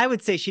 I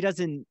would say she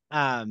doesn't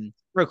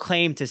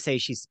proclaim to say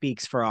she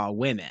speaks for all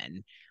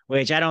women,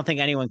 which I don't think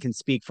anyone can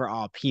speak for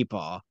all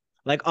people,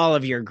 like all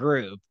of your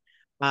group.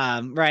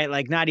 Right?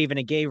 Like not even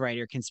a gay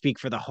writer can speak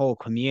for the whole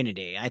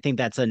community. I think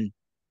that's an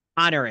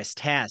onerous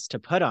task to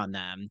put on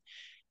them.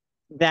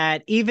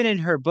 That even in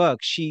her book,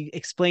 she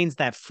explains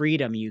that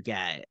freedom you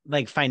get,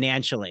 like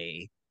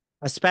financially,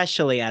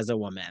 especially as a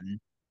woman,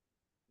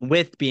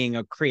 with being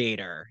a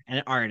creator and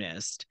an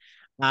artist.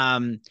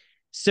 Um,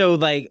 so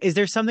like, is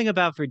there something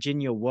about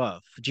Virginia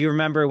Woolf? Do you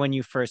remember when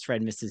you first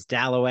read Mrs.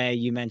 Dalloway?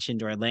 You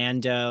mentioned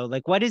Orlando.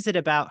 Like, what is it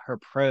about her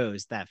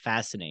prose that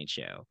fascinates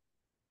you?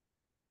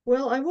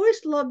 Well, I've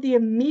always loved the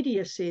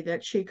immediacy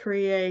that she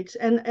creates,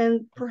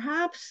 and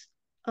perhaps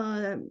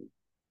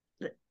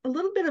a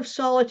little bit of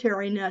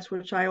solitariness,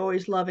 which I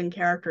always love in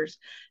characters.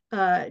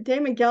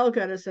 Damon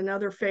Galgut is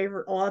another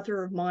favorite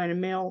author of mine, a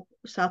male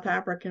South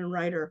African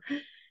writer,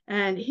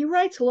 and he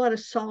writes a lot of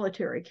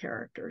solitary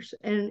characters.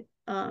 And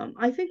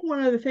I think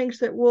one of the things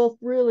that Woolf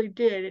really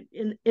did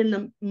in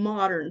the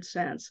modern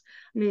sense,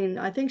 I mean,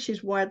 I think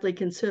she's widely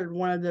considered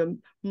one of the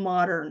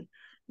modern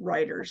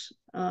writers,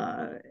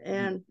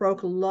 and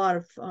broke a lot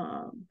of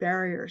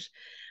barriers.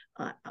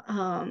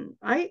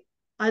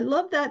 I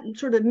love that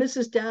sort of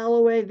Mrs.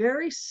 Dalloway,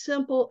 very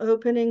simple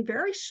opening,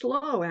 very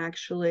slow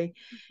actually.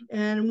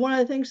 And one of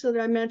the things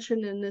that I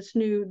mentioned in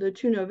the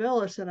two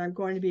novellas that I'm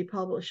going to be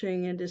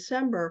publishing in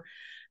December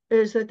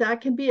is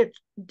that can be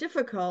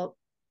difficult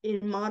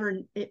in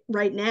modern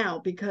right now,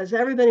 because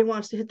everybody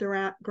wants to hit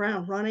the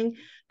ground running.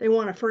 They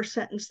want a first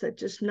sentence that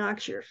just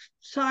knocks your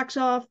socks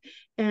off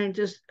and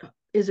just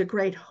is a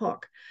great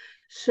hook.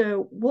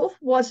 So Woolf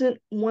wasn't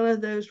one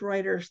of those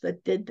writers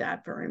that did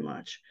that very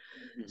much.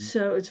 Mm-hmm.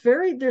 So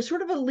there's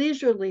sort of a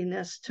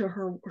leisureliness to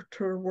her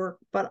work,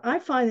 but I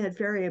find that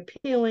very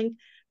appealing.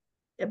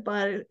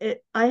 But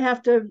I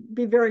have to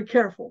be very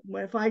careful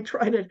if I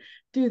try to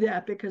do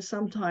that, because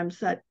sometimes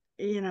that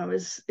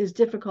is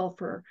difficult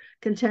for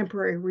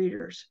contemporary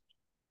readers.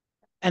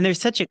 And there's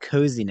such a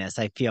coziness,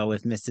 I feel,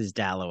 with Mrs.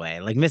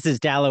 Dalloway. Like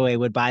Mrs. Dalloway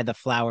would buy the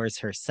flowers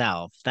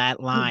herself. That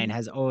line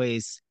has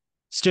always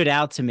stood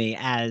out to me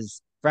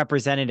as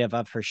representative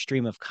of her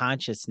stream of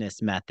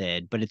consciousness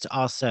method, but it's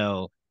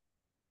also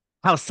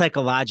how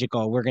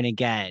psychological we're going to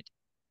get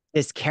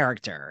this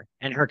character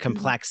and her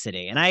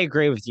complexity. And I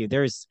agree with you.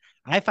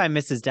 I find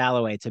Mrs.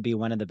 Dalloway to be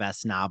one of the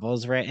best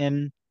novels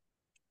written,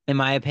 in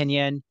my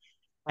opinion.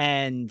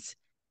 And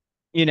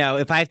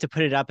if I have to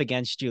put it up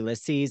against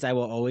Ulysses, I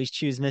will always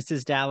choose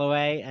Mrs.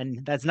 Dalloway.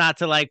 And that's not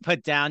to like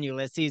put down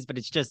Ulysses, but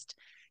it's just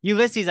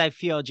Ulysses, I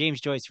feel James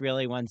Joyce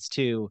really wants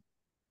to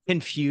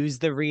confuse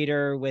the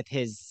reader with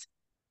his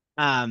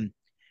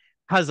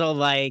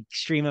puzzle-like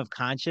stream of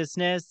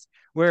consciousness,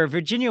 where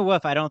Virginia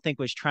Woolf, I don't think,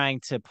 was trying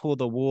to pull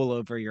the wool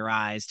over your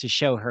eyes to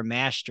show her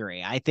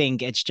mastery. I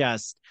think it's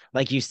just,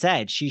 like you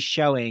said, she's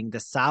showing the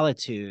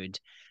solitude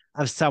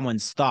of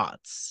someone's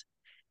thoughts.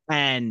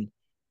 And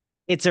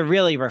it's a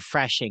really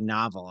refreshing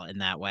novel in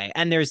that way.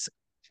 And there's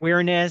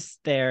queerness,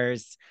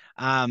 there's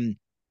her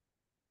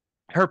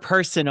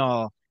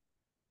personal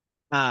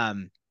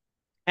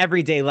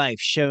everyday life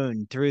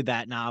shown through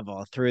that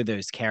novel, through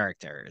those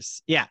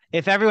characters. Yeah,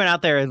 if everyone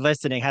out there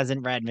listening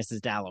hasn't read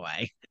Mrs.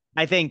 Dalloway,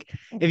 I think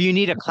if you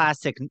need a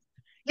classic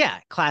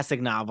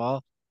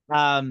novel,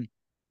 I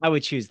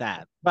would choose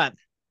that. But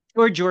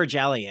or George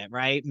Eliot,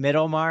 right?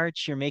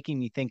 Middlemarch. You're making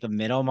me think of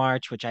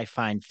Middlemarch, which I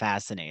find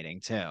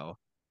fascinating too.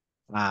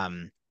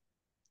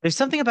 There's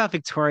something about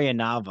Victorian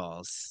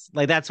novels.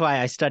 Like that's why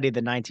I studied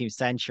the 19th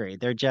century.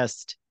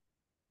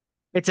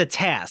 It's a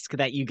task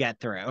that you get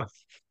through.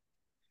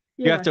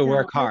 You have to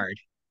work hard.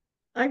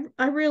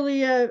 I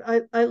really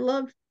I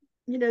love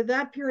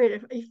that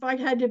period, if I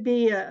had to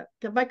be,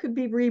 if I could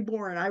be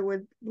reborn, I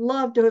would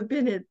love to have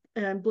been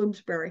in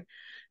Bloomsbury.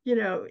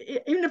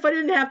 Even if I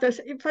didn't have to,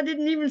 if I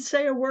didn't even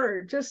say a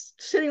word,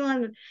 just sitting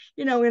on,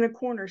 in a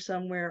corner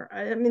somewhere.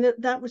 I mean,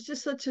 that was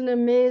just such an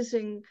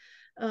amazing,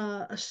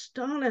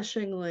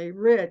 astonishingly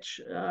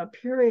rich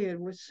period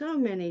with so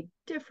many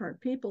different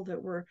people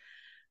that were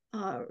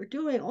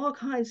doing all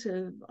kinds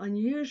of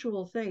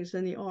unusual things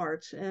in the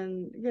arts,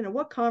 and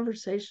what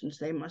conversations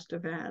they must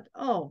have had.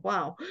 Oh,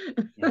 wow.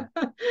 Yeah.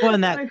 Well,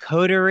 and that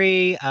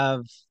coterie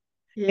of,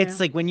 Yeah. it's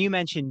like when you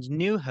mentioned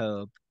New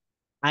Hope,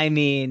 I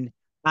mean,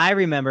 I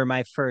remember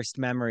my first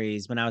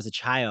memories when I was a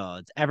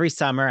child. Every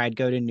summer I'd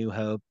go to New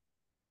Hope.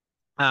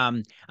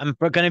 I'm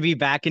going to be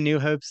back in New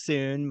Hope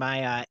soon.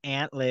 My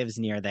aunt lives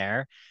near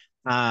there.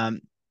 Um,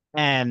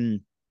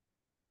 and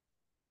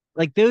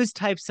like those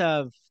types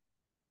of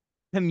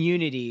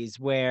communities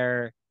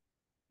where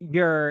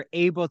you're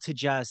able to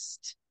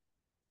just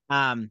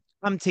come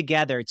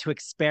together to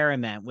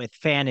experiment with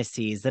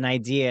fantasies and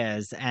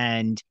ideas,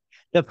 and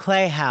the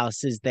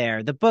playhouse is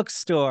there, the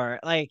bookstore,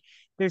 like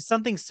there's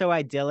something so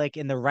idyllic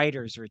in the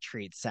writer's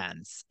retreat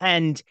sense.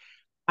 And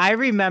I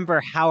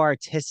remember how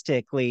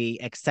artistically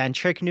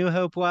eccentric New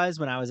Hope was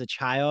when I was a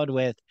child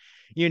with,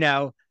 you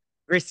know,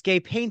 risque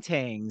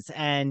paintings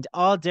and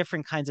all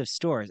different kinds of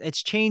stores.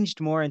 It's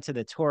changed more into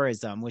the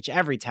tourism, which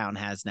every town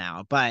has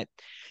now, but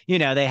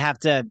they have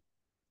to,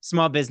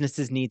 small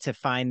businesses need to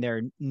find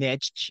their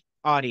niche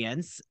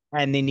audience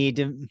and they need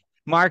to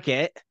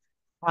market.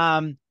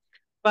 Um,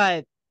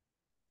 but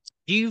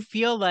do you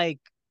feel like,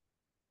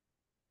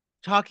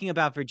 talking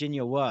about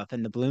Virginia Woolf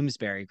and the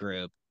Bloomsbury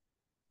Group,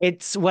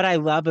 it's what I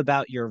love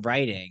about your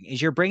writing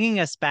is you're bringing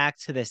us back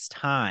to this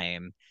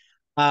time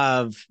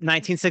of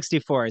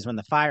 1964 is when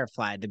the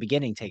Firefly, the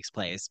beginning, takes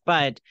place,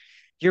 but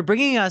you're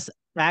bringing us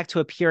back to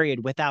a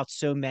period without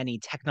so many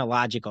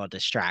technological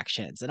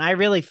distractions. And I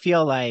really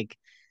feel like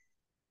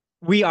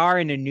we are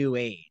in a new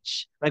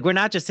age. Like we're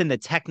not just in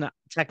the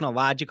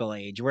technological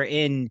age, we're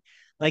in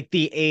like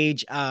the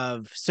age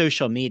of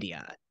social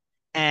media.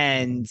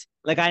 And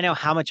like I know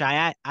how much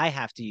I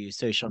have to use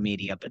social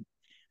media, but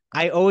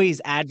I always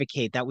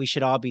advocate that we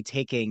should all be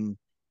taking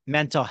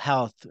mental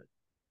health,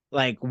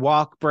 like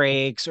walk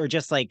breaks, or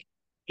just like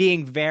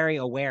being very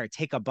aware,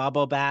 take a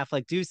bubble bath,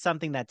 like do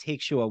something that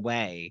takes you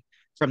away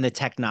from the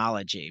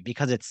technology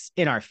because it's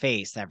in our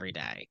face every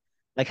day.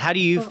 Like, how do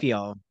you Well,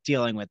 feel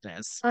dealing with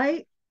this?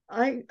 I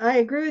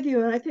agree with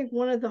you, and I think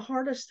one of the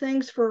hardest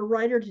things for a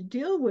writer to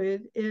deal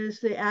with is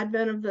the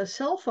advent of the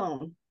cell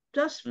phone,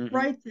 just Hmm.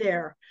 right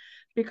there,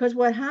 because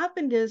what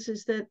happened is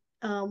that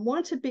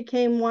once it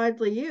became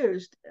widely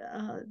used,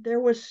 there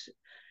was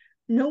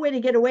no way to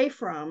get away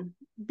from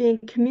being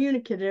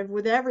communicative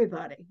with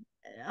everybody.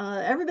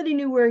 Everybody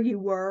knew where you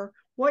were,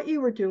 what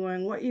you were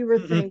doing, what you were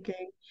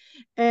thinking.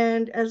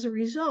 And as a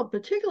result,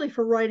 particularly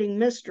for writing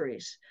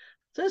mysteries,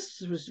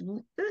 this was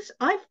this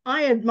I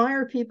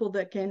admire people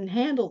that can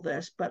handle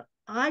this, but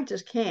I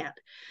just can't.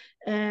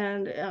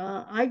 And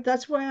I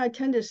that's why I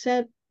tend to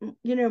send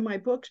my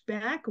books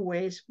back a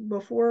ways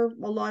before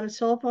a lot of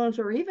cell phones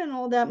or even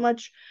all that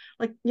much,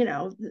 like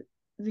the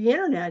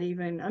internet.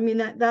 Even, I mean,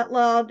 that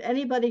allowed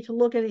anybody to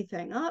look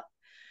anything up,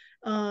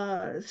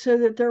 so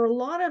that there are a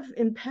lot of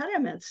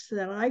impediments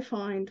that I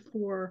find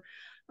for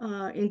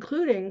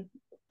including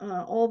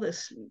all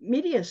this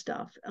media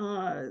stuff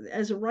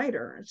as a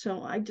writer.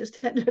 So I just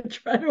had to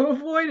try to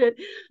avoid it.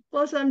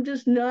 Plus, I'm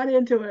just not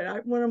into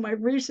it. One of my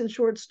recent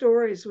short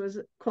stories was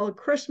called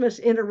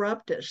Christmas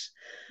Interruptus,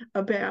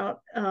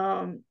 about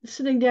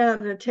sitting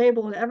down at a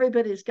table and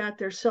everybody's got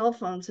their cell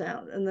phones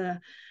out, and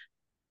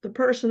the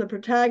person, the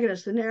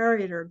protagonist, the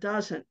narrator,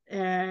 doesn't.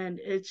 And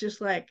it's just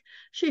like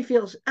she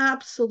feels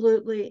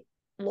absolutely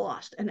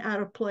lost and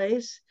out of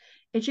place.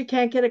 And she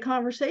can't get a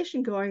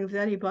conversation going with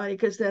anybody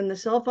because then the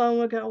cell phone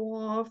will go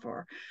off,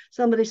 or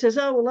somebody says,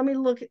 "Oh,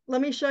 well,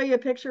 let me show you a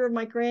picture of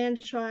my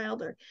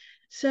grandchild." Or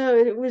so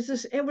it was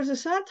a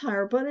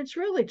satire, but it's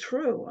really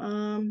true.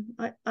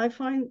 I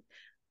find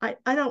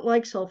I don't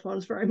like cell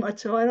phones very much,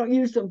 so I don't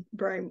use them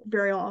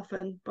very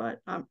often. But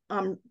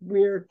I'm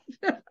weird.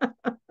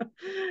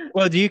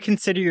 Well, do you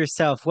consider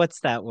yourself, what's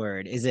that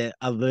word? Is it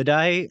a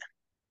Luddite?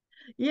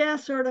 Yeah,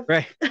 sort of.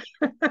 Right.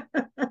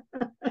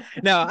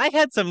 No, I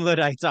had some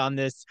Luddites on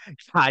this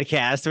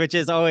podcast, which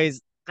is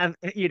always,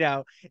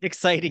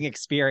 exciting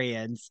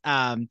experience.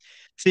 To,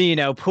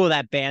 pull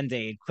that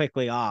Band-Aid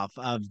quickly off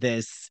of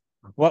this,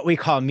 what we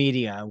call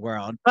media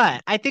world.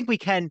 But I think we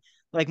can,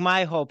 like,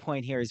 my whole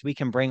point here is we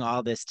can bring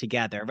all this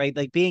together, right?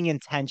 Like being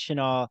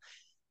intentional,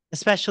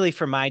 especially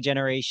for my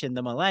generation,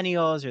 the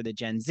millennials or the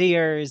Gen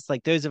Zers,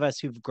 like those of us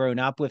who've grown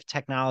up with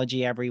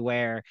technology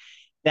everywhere,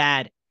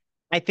 that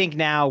I think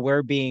now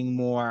we're being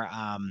more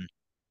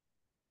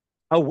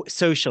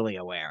socially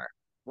aware.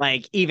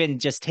 Like even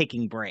just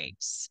taking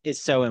breaks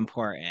is so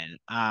important.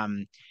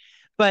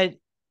 But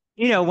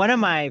one of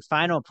my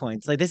final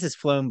points, like this has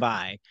flown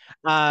by.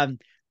 Um,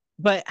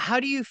 but how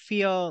do you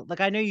feel?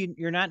 Like I know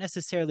you're not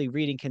necessarily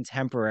reading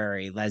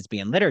contemporary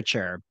lesbian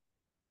literature,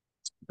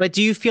 but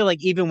do you feel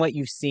like even what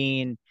you've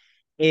seen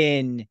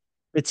in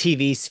the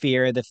TV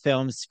sphere, the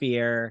film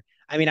sphere.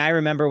 I mean, I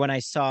remember when I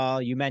saw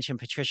you mentioned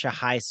Patricia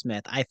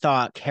Highsmith, I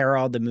thought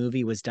Carol, the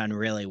movie, was done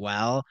really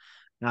well.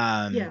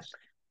 Um, Yes.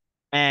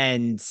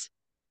 and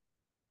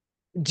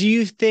do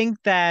you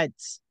think that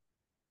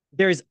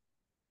there's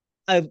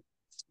a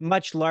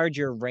much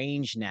larger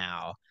range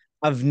now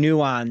of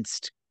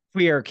nuanced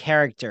queer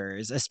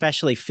characters,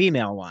 especially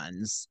female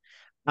ones,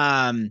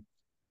 um,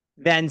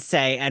 than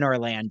say an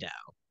Orlando,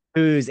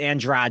 who's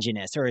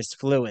androgynous or is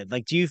fluid?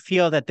 Like, do you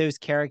feel that those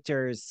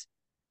characters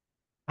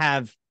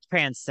have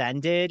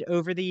transcended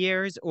over the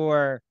years,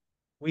 or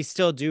we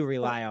still do Well,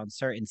 rely on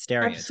certain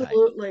stereotypes?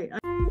 absolutely.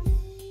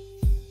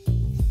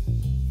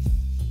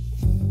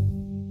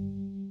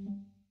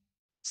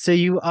 So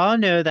you all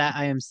know that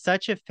I am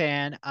such a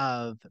fan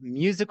of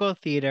musical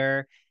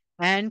theater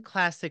and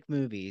classic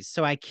movies.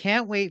 So I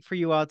can't wait for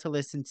you all to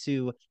listen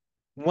to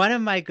one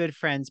of my good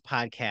friends'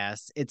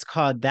 podcasts. It's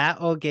called That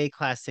Old Gay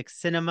Classic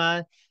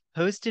Cinema,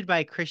 hosted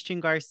by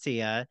Christian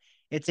Garcia.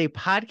 It's a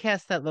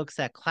podcast that looks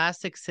at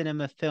classic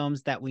cinema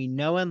films that we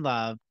know and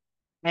love.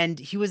 And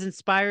he was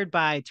inspired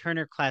by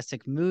Turner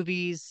Classic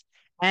Movies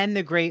and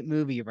The Great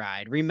Movie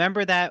Ride.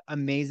 Remember that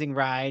amazing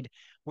ride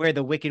where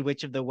the Wicked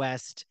Witch of the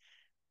West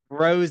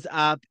rose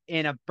up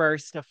in a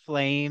burst of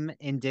flame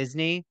in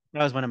Disney?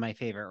 That was one of my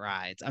favorite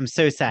rides. I'm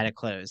so sad it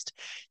closed.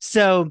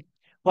 So,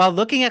 while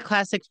looking at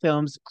classic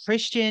films,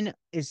 Christian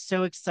is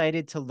so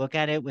excited to look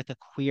at it with a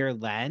queer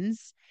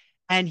lens.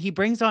 And he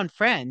brings on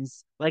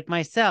friends like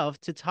myself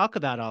to talk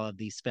about all of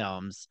these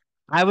films.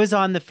 I was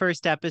on the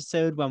first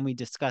episode when we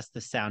discussed The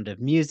Sound of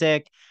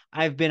Music.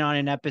 I've been on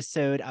an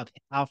episode of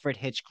Alfred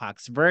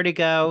Hitchcock's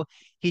Vertigo.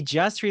 He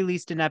just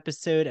released an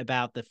episode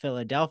about the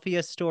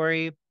Philadelphia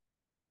story.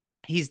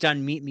 He's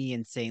done Meet Me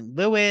in St.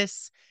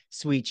 Louis,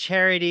 Sweet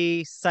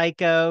Charity,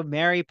 Psycho,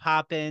 Mary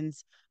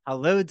Poppins,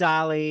 Hello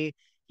Dolly.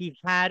 He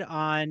had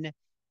on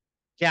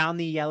Down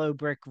the Yellow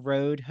Brick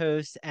Road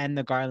hosts and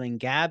the Garland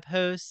Gab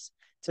hosts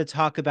to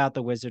talk about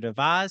The Wizard of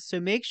Oz. So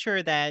make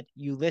sure that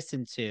you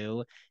listen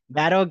to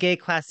That Old Gay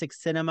Classic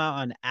Cinema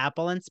on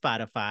Apple and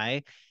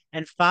Spotify,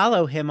 and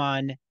follow him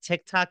on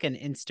TikTok and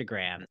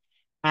Instagram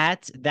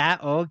at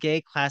That Old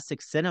Gay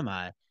Classic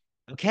Cinema.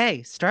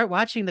 Okay, start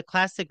watching the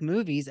classic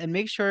movies and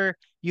make sure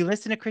you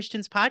listen to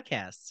Christian's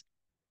podcasts.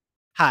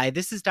 Hi,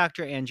 this is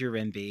Dr. Andrew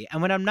Rimby,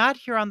 and when I'm not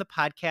here on the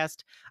podcast,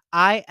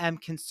 I am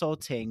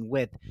consulting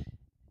with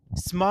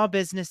small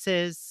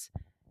businesses,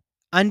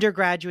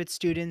 undergraduate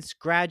students,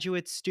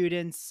 graduate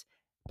students,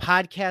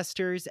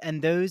 podcasters,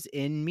 and those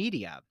in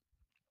media.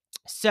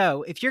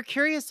 So, if you're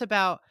curious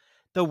about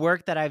the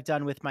work that I've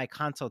done with my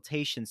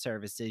consultation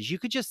services, you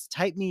could just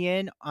type me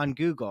in on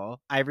Google,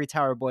 Ivory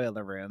Tower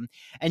Boiler Room,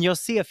 and you'll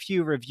see a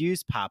few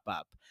reviews pop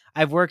up.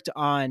 I've worked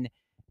on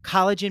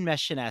college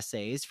admission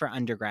essays for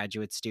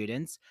undergraduate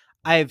students.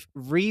 I've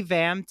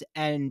revamped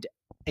and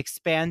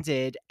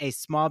expanded a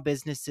small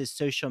business's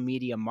social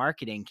media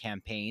marketing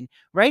campaign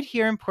right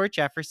here in Port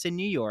Jefferson,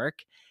 New York.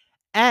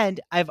 And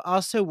I've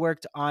also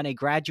worked on a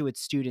graduate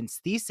student's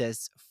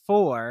thesis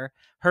for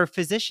her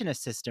physician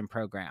assistant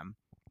program.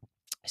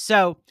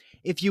 So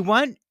if you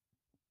want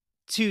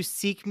to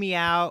seek me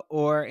out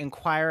or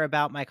inquire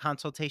about my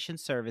consultation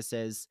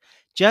services,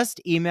 just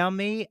email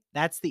me.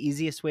 That's the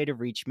easiest way to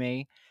reach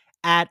me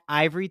at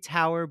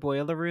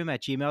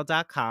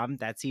ivorytowerboilerroom@gmail.com.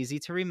 That's easy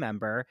to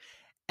remember.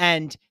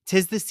 And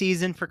 'tis the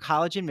season for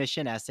college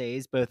admission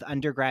essays, both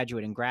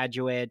undergraduate and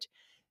graduate,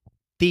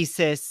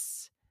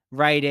 thesis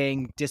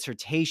writing,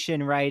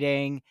 dissertation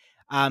writing.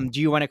 Do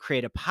you want to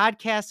create a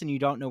podcast and you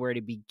don't know where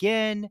to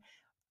begin?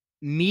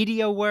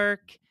 Media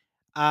work,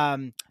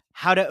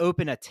 how to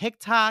open a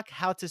TikTok,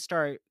 how to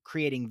start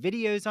creating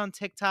videos on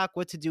TikTok,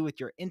 what to do with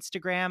your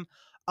Instagram.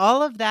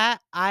 All of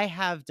that I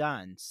have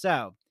done.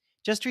 So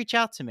just reach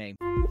out to me.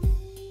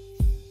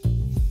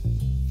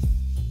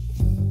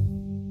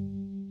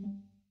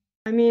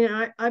 I mean,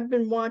 I've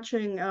been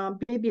watching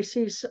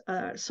BBC's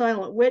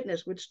Silent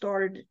Witness, which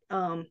started,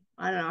 I don't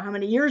know how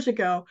many years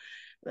ago.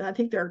 I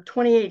think there are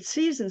 28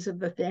 seasons of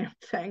the damn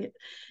thing,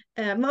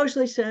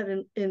 mostly set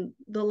in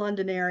the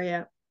London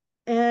area.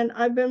 And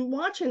I've been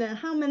watching it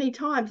how many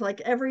times,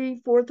 like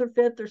every fourth or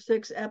fifth or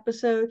sixth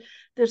episode,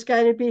 there's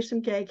got to be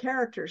some gay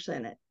characters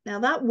in it.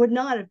 Now, that would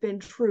not have been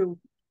true,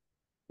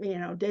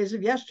 days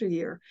of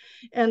yesteryear.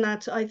 And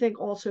that's, I think,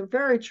 also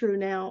very true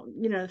now.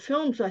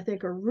 Films, I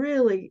think, are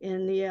really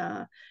in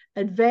the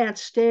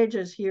advanced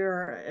stages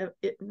here,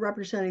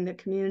 representing the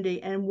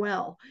community and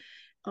well.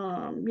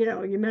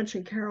 You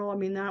mentioned Carol. I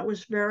mean, that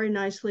was very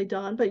nicely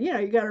done. But you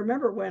got to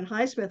remember when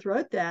Highsmith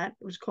wrote that,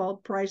 it was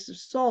called Price of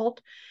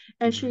Salt,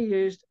 and she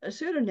used a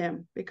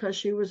pseudonym because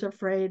she was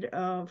afraid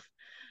of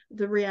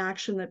the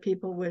reaction that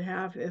people would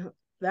have if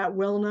that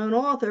well-known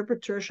author,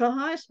 Patricia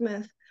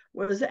Highsmith,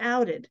 was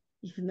outed,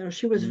 even though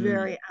she was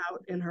very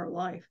out in her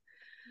life.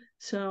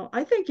 So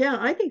I think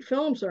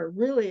films are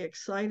really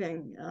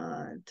exciting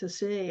to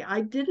see. I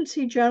didn't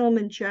see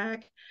Gentleman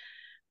Jack.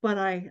 but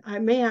I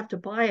may have to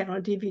buy it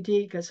on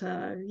DVD because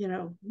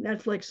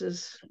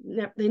Netflix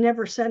they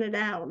never sent it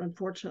out,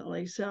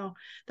 unfortunately. So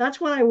that's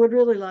what I would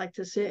really like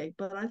to see.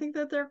 But I think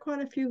that there are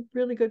quite a few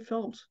really good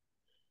films.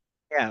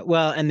 Yeah,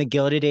 well, and the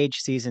Gilded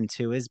Age season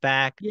 2 is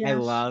back. I Yes,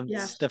 loved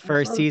yes, the I saw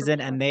first the first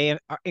season, and one. they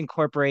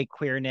incorporate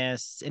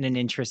queerness in an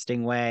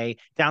interesting way.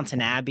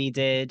 Downton Abbey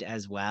did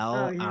as Oh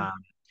well. yeah,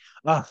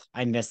 Oh,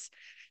 I miss.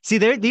 See,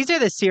 these are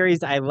the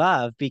series I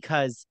love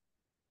because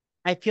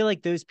I feel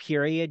like those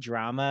period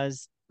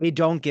dramas, they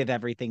don't give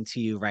everything to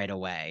you right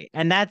away.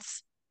 And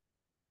that's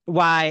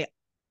why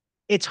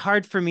it's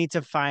hard for me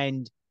to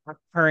find a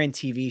current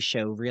TV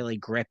show really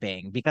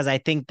gripping because I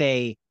think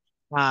they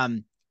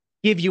um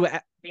give you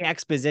the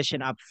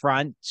exposition up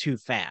front too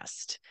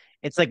fast.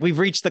 It's like we've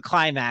reached the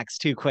climax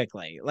too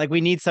quickly. Like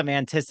we need some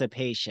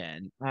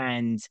anticipation.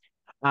 And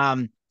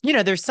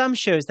there's some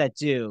shows that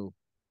do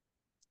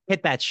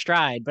hit that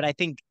stride, but I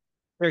think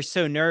they're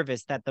so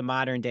nervous that the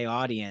modern day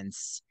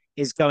audience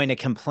is going to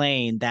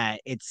complain that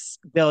it's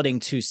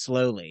building too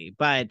slowly.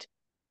 But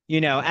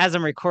as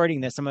I'm recording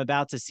this, I'm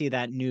about to see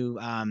that new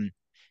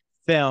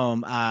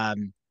film,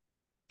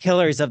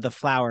 Killers of the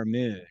Flower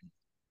Moon.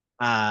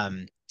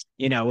 Um,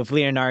 with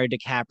Leonardo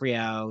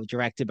DiCaprio,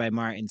 directed by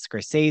Martin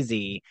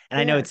Scorsese. And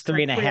I know yeah. it's It's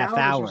three like and a three half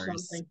hours or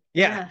hours. something.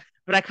 Yeah. Yeah.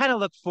 But I kind of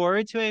look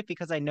forward to it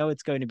because I know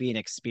it's going to be an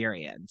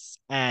experience.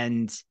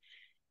 And,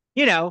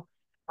 you know,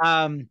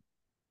 um,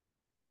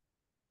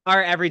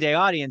 our everyday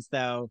audience,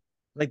 though,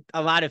 like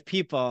a lot of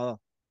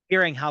people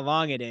hearing how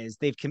long it is,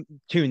 they've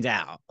tuned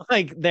out.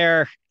 Like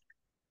they're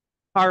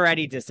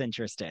already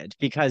disinterested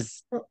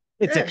because Well,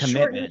 it's a yeah,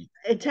 short commitment.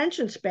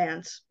 attention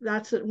spans.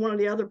 That's one of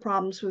the other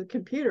problems with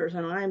computers,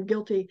 and I am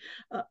guilty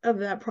of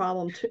that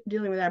problem,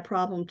 dealing with that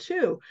problem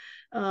too.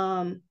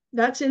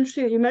 That's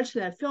interesting that you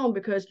mentioned that film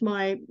because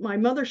my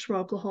mother's from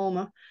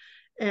Oklahoma,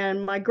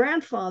 and my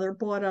grandfather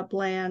bought up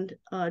land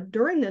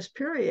during this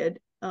period.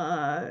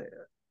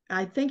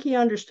 I think he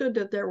understood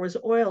that there was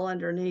oil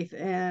underneath,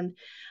 and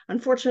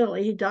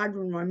unfortunately, he died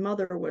when my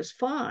mother was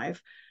 5.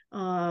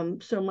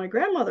 So my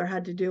grandmother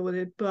had to deal with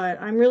it. But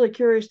I'm really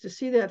curious to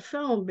see that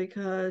film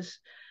because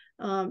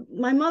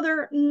my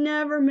mother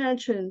never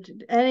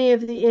mentioned any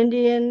of the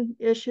Indian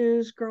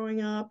issues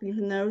growing up,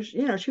 even though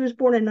she was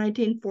born in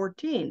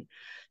 1914.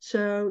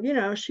 So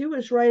she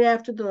was right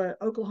after the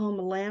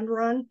Oklahoma land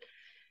run.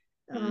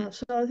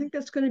 So I think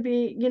that's going to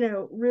be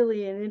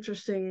really an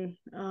interesting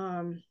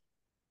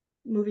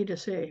movie to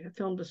see, a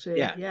film to see.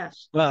 Yeah.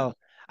 Yes. Well,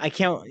 I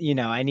can't,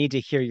 I need to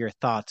hear your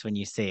thoughts when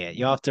you see it.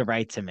 You'll have to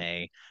write to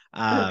me.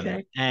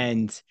 Okay.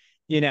 And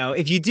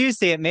if you do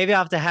see it, maybe I'll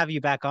have to have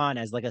you back on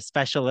as like a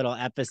special little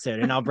episode,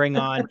 and I'll bring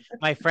on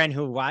my friend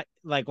who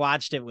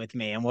watched it with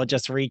me, and we'll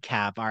just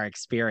recap our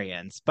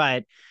experience.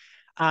 But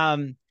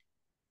um,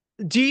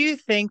 do you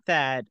think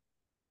that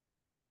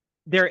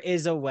there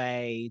is a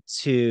way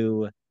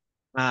to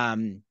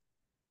um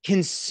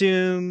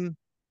consume,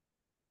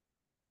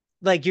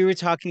 like you were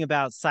talking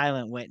about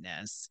Silent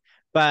Witness,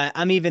 but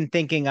I'm even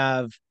thinking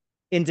of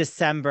in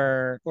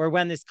December or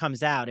when this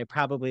comes out, it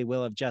probably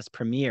will have just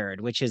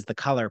premiered, which is The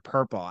Color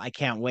Purple. I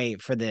can't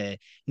wait for the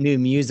new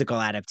musical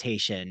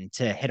adaptation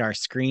to hit our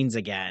screens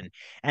again.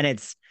 And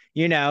it's,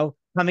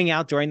 coming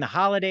out during the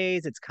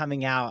holidays, it's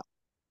coming out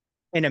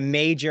in a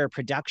major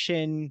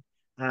production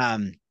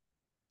um,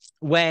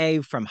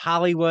 way from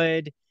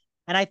Hollywood.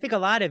 And I think a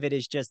lot of it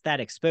is just that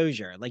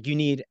exposure. Like you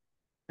need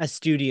a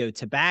studio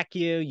to back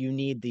you. You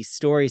need these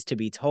stories to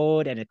be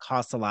told, and it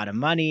costs a lot of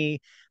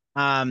money.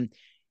 Um,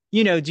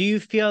 do you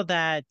feel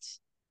that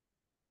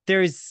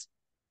there's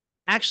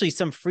actually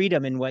some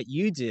freedom in what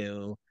you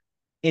do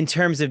in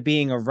terms of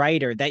being a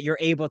writer, that you're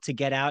able to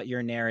get out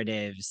your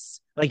narratives?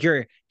 Like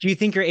do you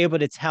think you're able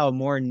to tell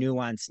more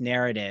nuanced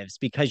narratives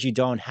because you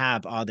don't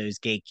have all those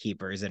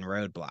gatekeepers and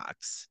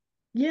roadblocks?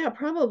 Yeah,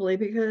 probably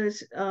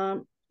because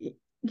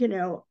you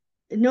know,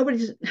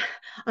 nobody's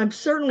I'm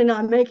certainly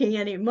not making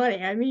any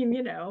money. I mean,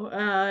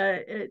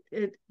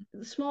 it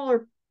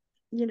smaller,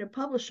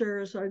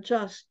 publishers are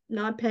just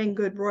not paying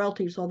good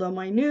royalties, although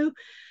my new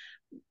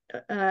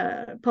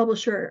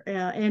publisher,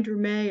 Andrew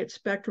May at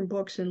Spectrum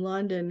Books in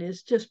London,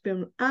 has just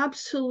been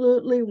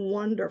absolutely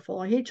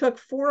wonderful. He took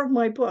 4 of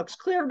my books,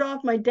 cleared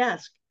off my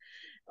desk,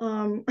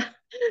 um,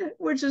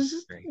 which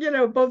is,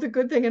 Great. both a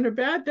good thing and a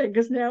bad thing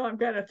because now I've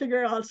got to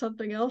figure out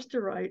something else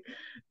to write.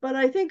 But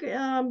I think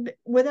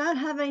without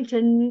having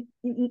to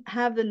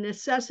have the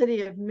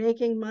necessity of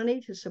making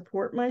money to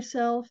support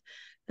myself,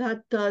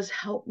 that does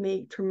help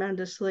me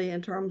tremendously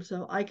in terms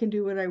of I can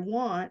do what I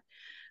want.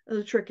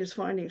 The trick is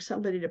finding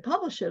somebody to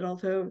publish it,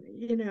 although,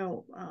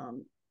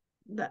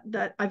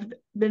 that I've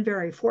been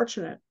very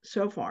fortunate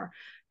so far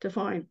to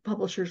find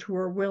publishers who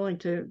are willing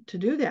to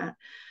do that.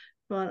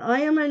 But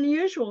I am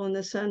unusual in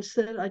the sense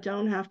that I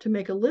don't have to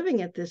make a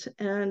living at this.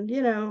 And,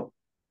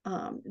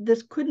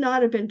 this could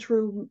not have been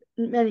true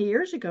many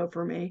years ago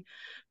for me,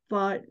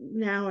 but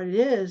now it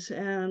is.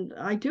 And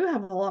I do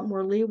have a lot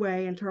more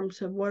leeway in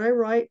terms of what I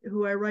write,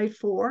 who I write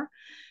for,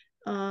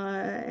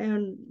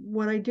 and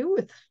what I do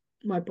with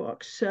my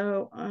books.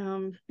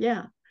 So,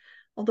 yeah,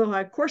 Although,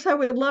 of course, I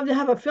would love to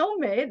have a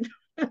film made.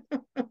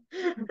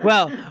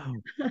 Well,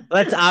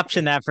 let's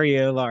option that for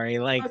you, Laurie.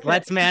 Like, Okay.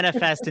 let's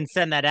manifest and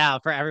send that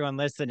out for everyone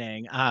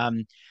listening.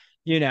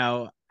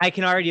 I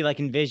can already like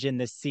envision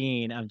the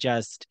scene of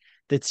just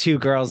the two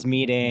girls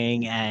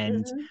meeting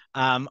and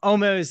Mhm.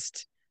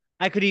 almost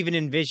I could even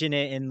envision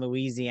it in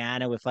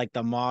Louisiana with like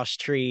the moss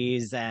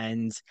trees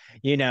and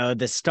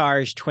the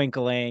stars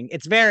twinkling.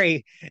 It's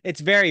very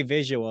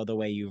visual the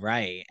way you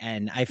write.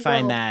 And I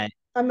find Well, that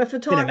I'm a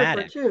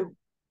photographer cinematic. too.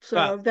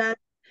 Well, So that,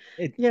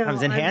 it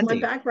comes in my handy.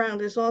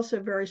 background is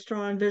also very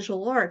strong in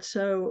visual arts.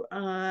 So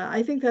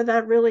I think that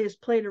that really has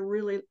played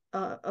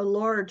a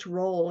large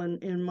role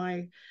in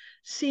my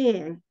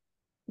seeing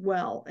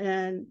well.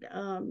 And,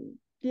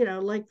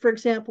 like, for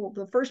example,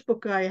 the first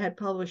book I had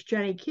published,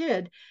 Jenny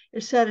Kidd,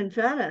 is set in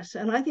Venice.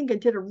 And I think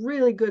it did a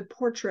really good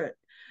portrait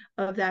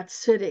of that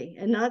city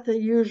and not the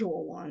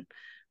usual one.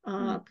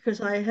 Mm.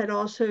 Because I had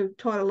also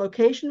taught a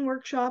location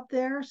workshop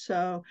there.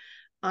 So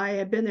I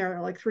had been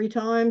there like 3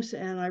 times,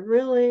 and I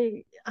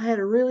had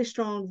a really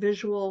strong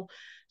visual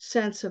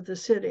sense of the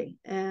city.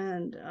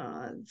 And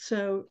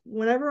so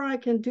whenever I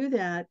can do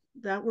that,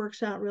 that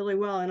works out really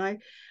well. And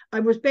I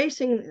was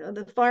basing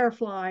the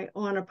Firefly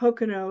on a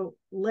Pocono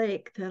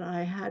lake that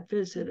I had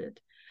visited.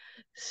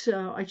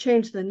 So I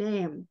changed the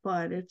name,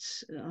 but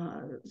it's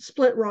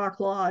Split Rock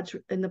Lodge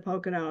in the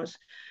Poconos,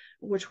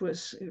 which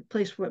was a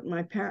place what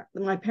my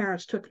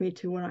parents took me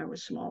to when I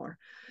was smaller.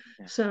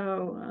 Yeah.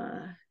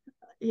 So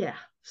yeah,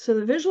 so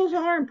the visuals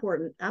are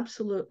important,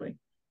 absolutely.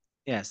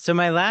 Yeah. So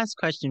my last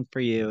question for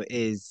you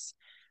is,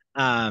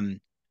 um,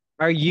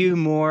 are you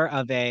more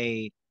of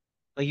a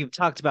like you've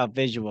talked about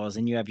visuals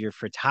and you have your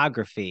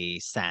photography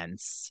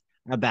sense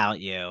about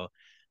you.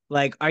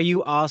 Like, are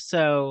you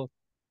also,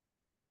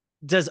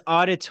 does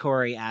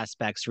auditory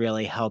aspects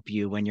really help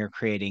you when you're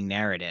creating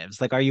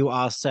narratives? Like, are you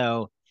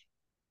also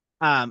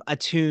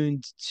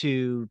attuned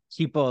to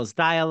people's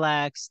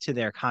dialects, to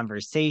their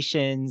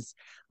conversations?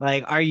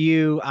 Like, are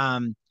you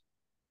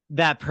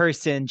that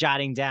person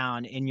jotting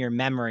down in your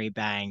memory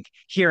bank,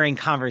 hearing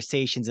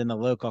conversations in the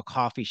local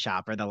coffee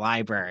shop or the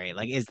library?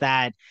 Like, is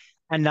that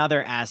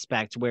another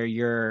aspect where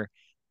you're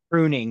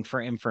pruning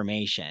for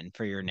information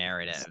for your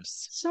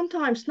narratives?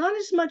 Sometimes not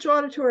as much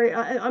auditory.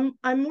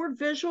 I'm more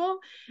visual,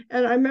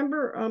 and I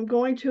remember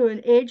going to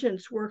an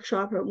agent's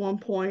workshop at one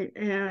point,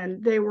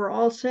 and they were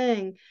all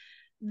saying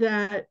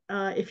that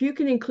if you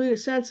can include a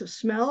sense of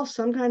smell,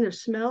 some kind of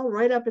smell,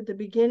 right up at the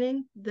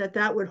beginning,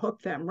 that would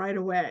hook them right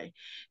away.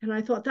 And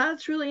I thought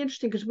that's really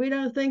interesting because we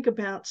don't think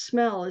about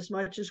smell as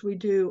much as we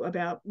do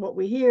about what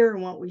we hear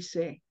and what we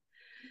see.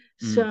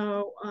 Mm.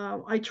 So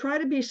I try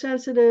to be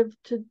sensitive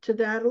to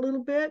that a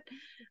little bit.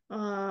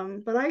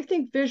 But I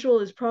think visual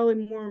is probably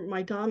more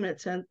my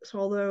dominant sense.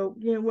 Although,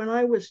 when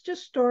I was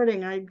just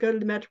starting, I'd go to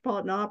the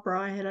Metropolitan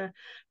Opera. I had a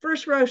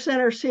first row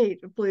center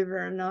seat, believe it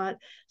or not,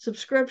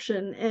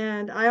 subscription.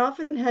 And I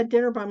often had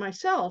dinner by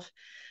myself.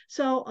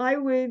 So I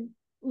would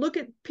look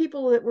at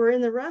people that were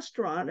in the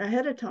restaurant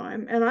ahead of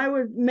time, and I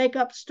would make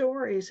up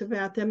stories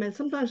about them. And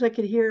sometimes I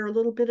could hear a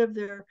little bit of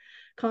their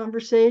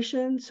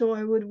conversation, so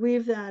I would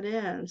weave that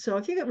in. So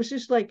I think it was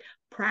just like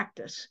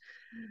practice,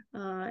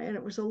 and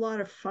it was a lot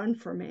of fun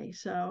for me.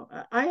 So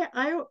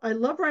I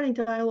love writing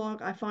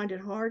dialogue. I find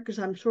it hard because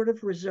I'm sort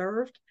of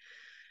reserved,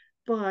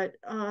 but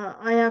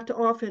I have to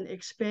often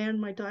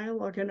expand my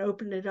dialogue and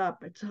open it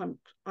up.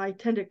 I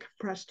tend to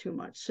compress too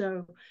much,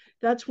 so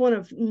that's one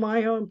of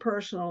my own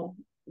personal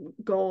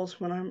goals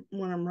when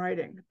I'm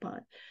writing.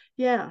 But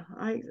yeah,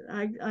 I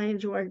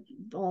enjoy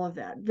all of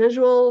that: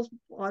 visuals,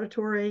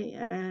 auditory,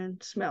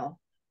 and smell.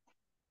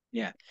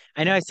 Yeah.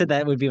 I know I said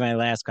that would be my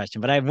last question,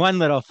 but I have one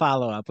little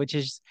follow-up, which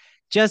is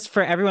just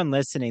for everyone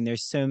listening,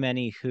 there's so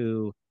many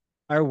who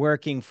are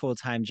working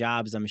full-time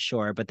jobs, I'm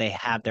sure, but they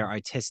have their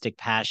artistic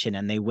passion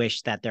and they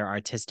wish that their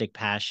artistic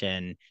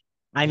passion,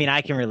 I mean, I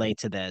can relate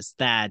to this,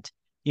 that,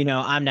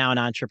 I'm now an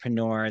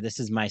entrepreneur. This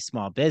is my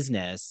small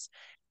business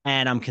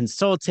and I'm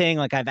consulting,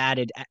 like I've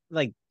added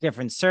like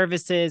different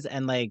services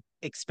and like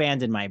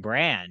expanded my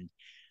brand.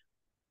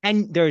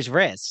 And there's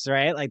risks,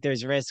 right? Like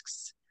there's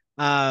risks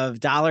of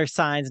dollar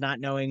signs,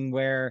 not knowing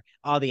where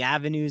all the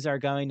avenues are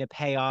going to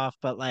pay off,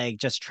 but like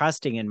just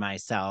trusting in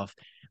myself.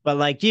 But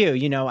like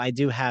I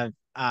do have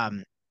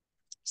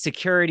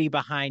security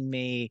behind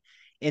me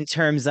in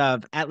terms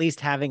of at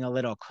least having a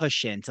little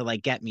cushion to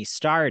like get me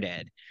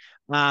started.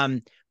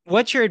 Um,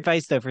 what's your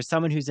advice though for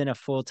someone who's in a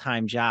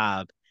full-time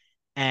job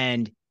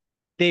and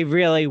they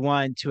really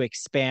want to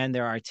expand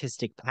their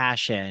artistic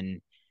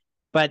passion,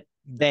 but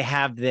they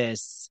have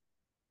this,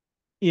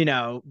 you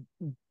know,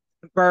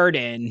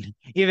 burden,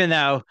 even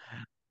though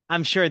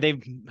I'm sure they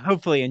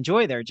hopefully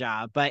enjoy their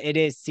job, but it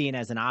is seen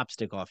as an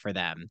obstacle for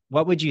them.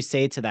 What would you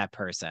say to that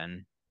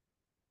person?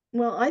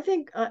 Well, I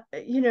think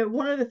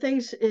one of the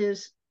things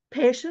is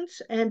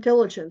patience and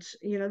diligence.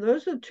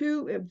 Those are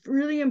two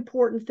really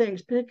important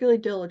things, particularly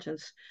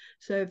diligence.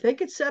 So if they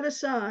could set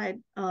aside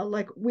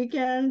like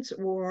weekends,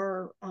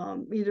 or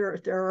either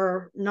if there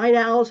are night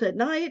owls at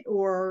night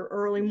or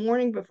early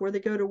morning before they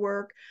go to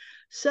work,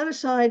 set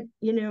aside,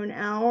 an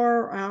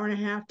hour, hour and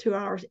a half, 2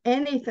 hours,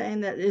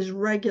 anything that is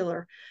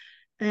regular,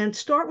 and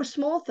start with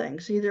small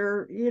things,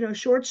 either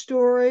short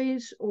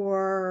stories,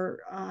 or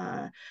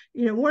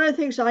one of the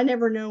things I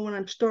never know when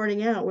I'm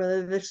starting out,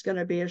 whether this is going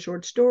to be a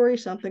short story,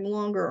 something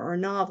longer, or a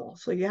novel.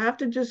 So you have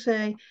to just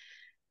say,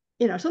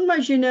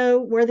 sometimes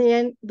where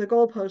the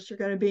goalposts are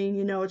going to be,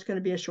 and it's going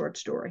to be a short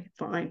story,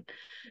 fine.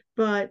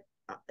 But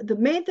the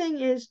main thing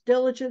is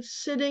diligence,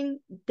 sitting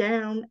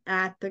down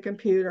at the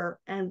computer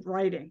and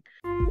writing.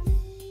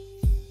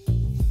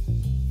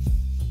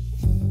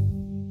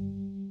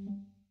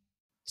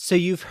 So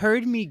you've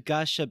heard me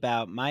gush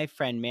about my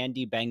friend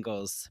Mandy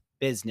Bengal's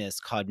business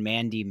called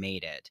Mandy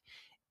Made It.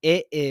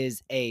 It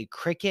is a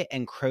cricket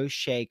and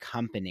crochet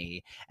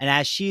company. And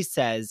as she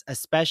says,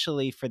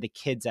 especially for the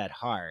kids at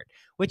heart,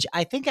 which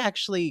I think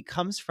actually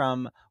comes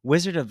from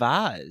Wizard of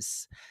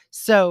Oz.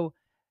 So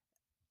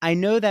I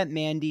know that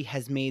Mandy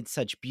has made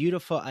such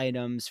beautiful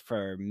items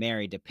for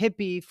Mary to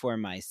Pippi, for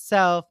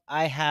myself.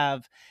 I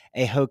have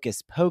a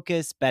Hocus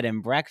Pocus bed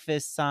and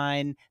breakfast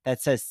sign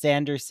that says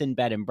Sanderson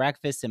Bed and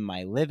Breakfast in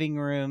my living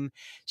room.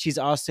 She's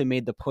also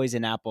made the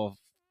poison apple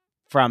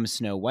from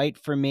Snow White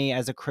for me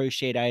as a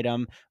crocheted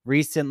item.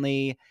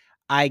 Recently,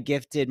 I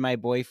gifted my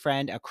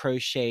boyfriend a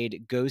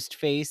crocheted ghost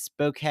face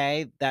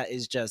bouquet that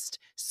is just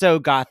so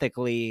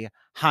gothically,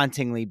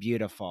 hauntingly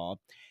beautiful.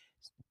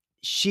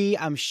 She,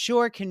 I'm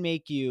sure, can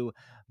make you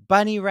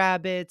bunny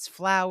rabbits,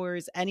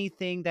 flowers,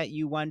 anything that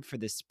you want for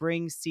the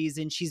spring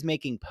season. She's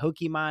making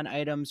Pokemon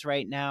items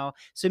right now.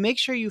 So make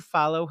sure you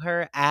follow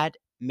her at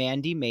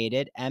Mandy Made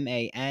It,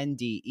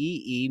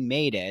 Mandee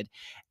Made It.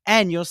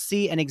 And you'll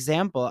see an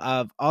example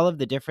of all of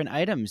the different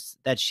items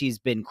that she's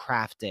been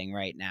crafting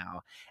right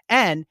now.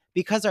 And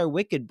because our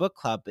Wicked Book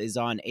Club is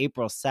on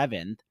April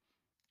 7th,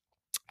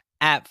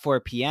 at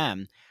 4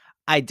 p.m.,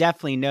 I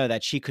definitely know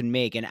that she could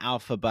make an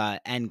Alphaba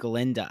and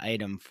Glinda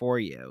item for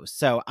you.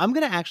 So I'm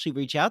going to actually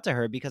reach out to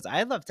her because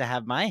I'd love to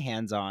have my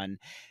hands on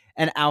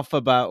an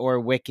Alphaba or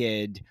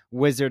Wicked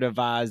Wizard of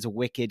Oz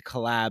Wicked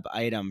collab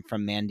item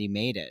from Mandy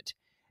Made It.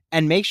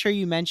 And make sure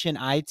you mention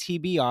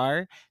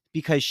ITBR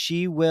because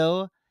she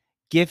will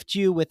gift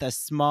you with a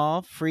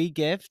small free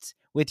gift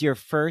with your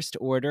first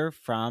order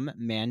from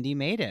Mandy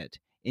Made It.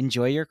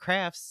 Enjoy your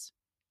crafts.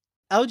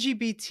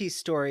 LGBT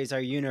stories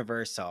are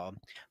universal,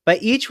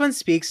 but each one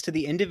speaks to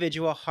the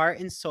individual heart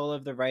and soul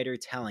of the writer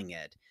telling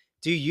it.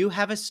 Do you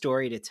have a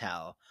story to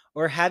tell?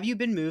 Or have you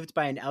been moved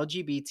by an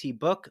LGBT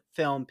book,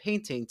 film,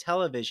 painting,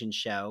 television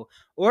show,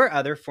 or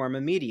other form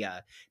of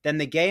media? Then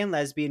the Gay and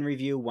Lesbian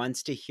Review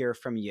wants to hear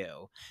from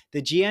you.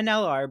 The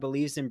GNLR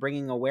believes in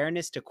bringing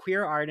awareness to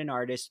queer art and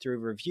artists through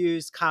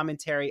reviews,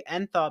 commentary,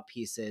 and thought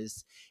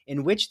pieces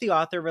in which the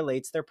author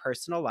relates their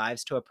personal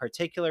lives to a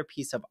particular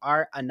piece of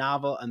art, a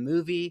novel, a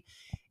movie.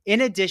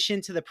 In addition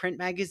to the print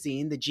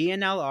magazine, the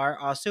GNLR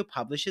also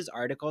publishes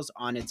articles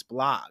on its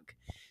blog.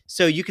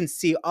 So you can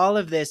see all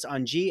of this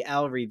on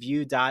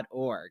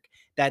glreview.org.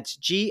 That's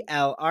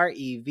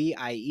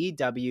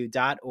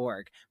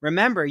glreview.org.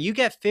 Remember, you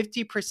get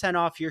 50%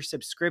 off your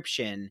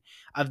subscription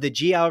of the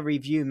GL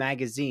Review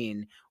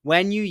magazine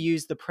when you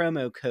use the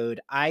promo code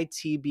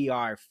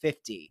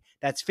ITBR50.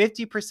 That's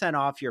 50%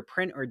 off your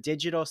print or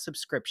digital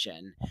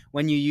subscription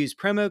when you use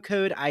promo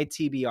code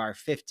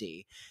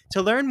ITBR50.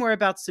 To learn more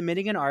about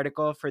submitting an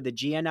article for the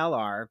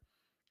GNLR,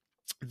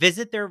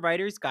 visit their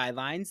writer's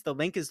guidelines. The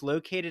link is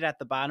located at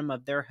the bottom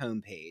of their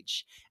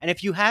homepage. And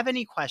if you have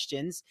any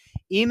questions,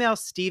 email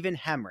Stephen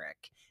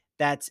Hemrick.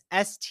 That's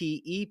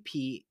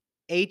STEPHEN.HEMRICK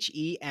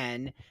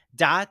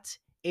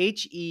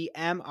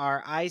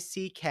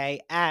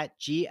at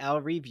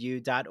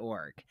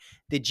glreview.org.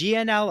 The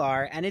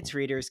GNLR and its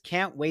readers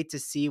can't wait to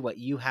see what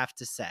you have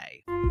to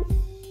say.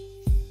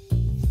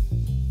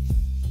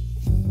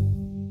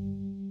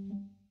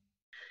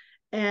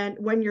 And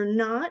when you're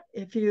not,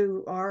 if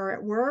you are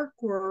at work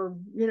or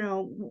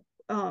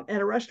at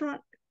a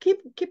restaurant,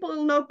 keep a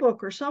little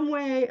notebook or some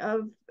way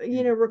of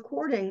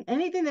recording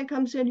anything that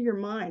comes into your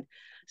mind.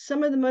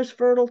 Some of the most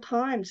fertile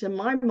times in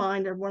my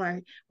mind are when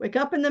I wake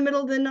up in the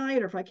middle of the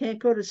night, or if I can't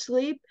go to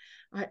sleep,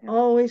 I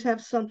always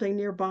have something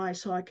nearby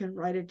so I can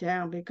write it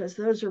down, because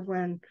those are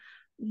when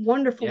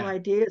wonderful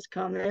ideas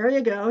come. There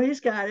you go.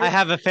 He's got it. I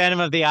have a Phantom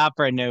of the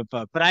Opera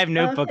notebook, but I have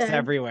notebooks Okay.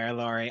 everywhere,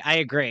 Laurie. I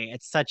agree.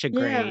 It's such a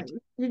great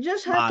you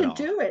just have model.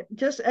 to do it,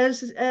 just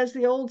as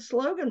the old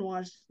slogan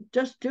was,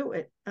 just do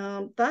it.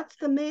 That's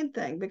the main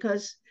thing,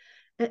 because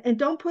and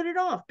don't put it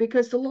off,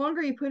 because the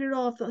longer you put it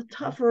off, the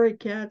tougher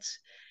it gets.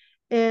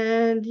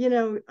 And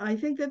I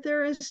think that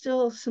there is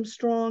still some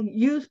strong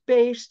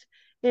youth-based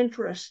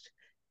interest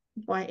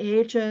by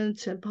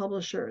agents and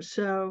publishers.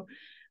 So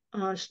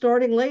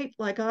starting late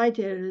like I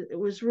did, it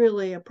was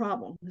really a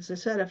problem. As I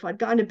said, if I'd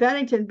gone to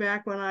Bennington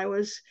back when I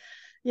was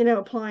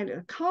applying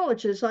to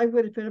colleges, I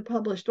would have been a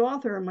published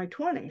author in my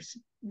 20s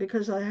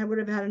because I would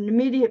have had an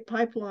immediate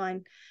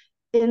pipeline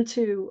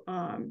into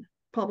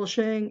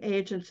publishing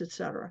agents,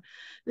 etc.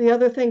 The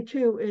other thing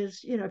too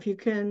is, if you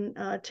can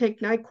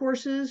take night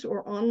courses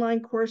or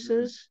online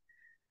courses,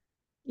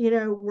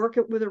 work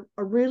it with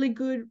a really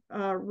good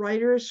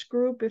writers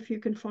group if you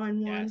can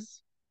find one.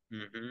 Yes.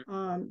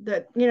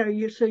 That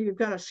so you've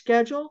got a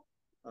schedule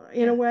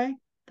in a way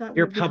that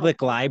Your would be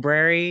public helpful.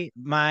 library.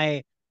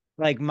 My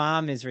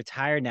mom is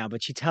retired now,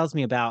 but she tells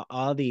me about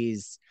all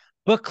these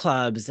book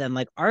clubs and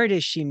like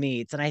artists she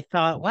meets. And I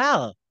thought,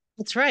 wow,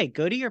 that's right.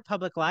 Go to your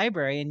public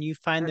library and you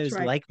find That's those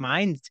right.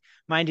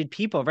 minded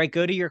people, right?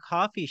 Go to your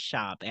coffee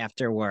shop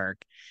after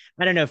work.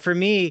 I don't know. For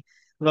me,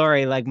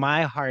 Laury, like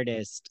my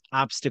hardest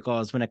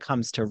obstacles when it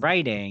comes to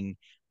writing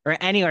or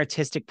any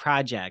artistic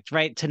project,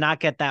 right? To not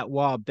get that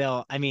wall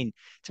built. I mean,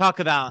 talk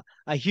about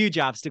a huge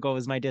obstacle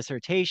was my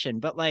dissertation,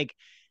 but like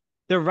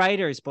the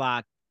writer's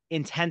block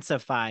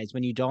intensifies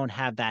when you don't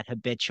have that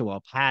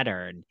habitual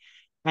pattern.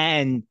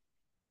 And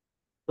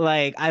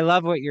like, I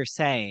love what you're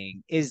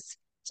saying is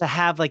to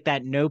have like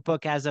that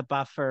notebook as a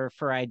buffer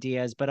for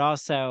ideas, but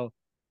also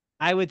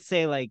I would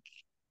say like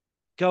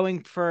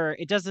going for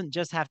it doesn't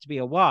just have to be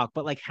a walk,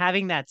 but like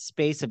having that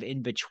space of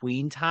in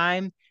between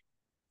time,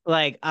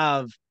 like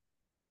of,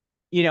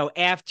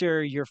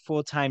 after your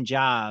full-time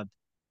job,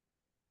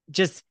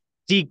 just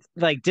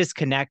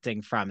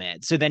disconnecting from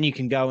it so then you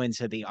can go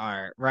into the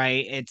art,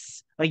 right?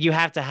 It's like you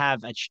have to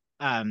have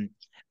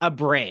a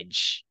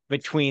bridge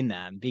between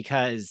them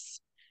because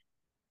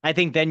I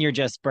think then you're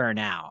just burnt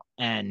out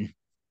and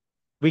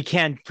we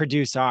can't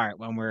produce art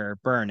when we're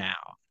burnt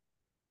out.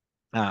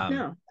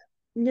 No.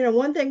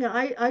 One thing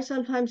I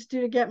sometimes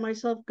do to get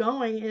myself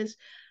going is,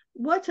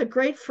 what's a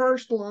great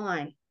first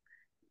line?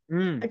 I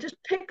mm, just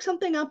pick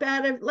something up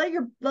out of,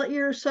 let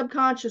your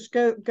subconscious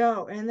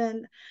go, and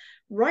then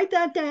write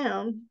that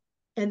down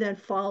and then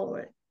follow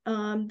it.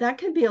 That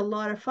can be a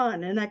lot of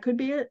fun, and that could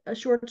be a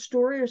short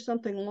story or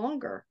something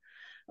longer.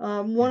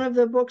 One of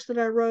the books that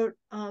I wrote,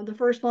 the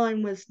first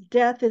line was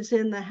 "Death is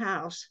in the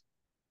house."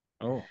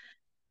 oh,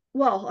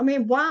 Well, I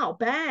mean, wow,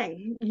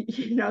 bang.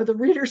 The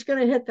reader's going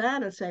to hit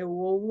that and say,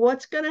 well,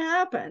 what's going to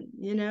happen?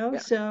 yeah.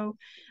 So,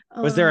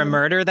 Was there a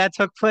murder that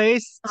took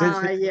place?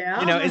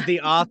 yeah, Is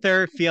the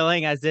author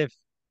feeling as if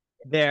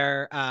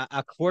they're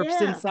a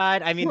corpse yeah.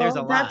 inside? I mean, there's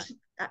a Well, lot.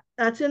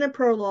 that's in a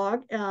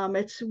prologue.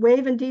 It's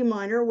Wave in D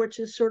minor, which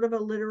is sort of a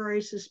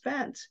literary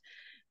suspense.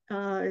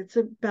 It's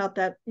about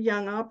that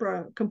young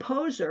opera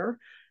composer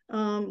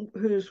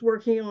who's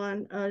working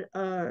on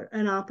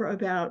an opera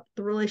about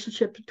the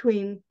relationship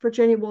between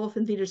Virginia Woolf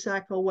and Vita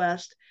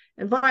Sackville-West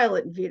and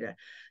Violet and Vita.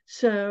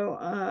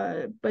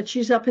 So, but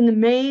she's up in the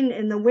Maine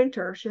in the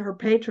winter. Her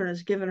patron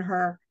has given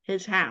her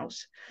his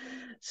house.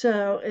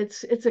 So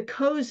it's a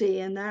cozy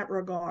in that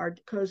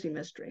regard, cozy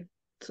mystery.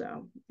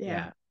 So yeah.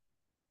 Yeah.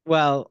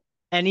 Well,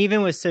 and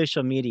even with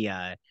social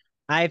media,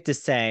 I have to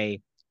say,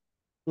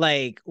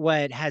 like,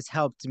 what has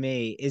helped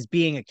me is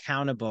being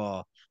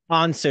accountable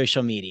on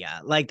social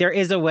media. Like, there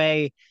is a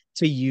way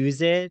to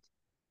use it,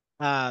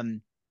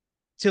 um,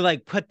 to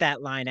like put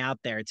that line out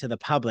there to the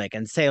public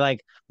and say,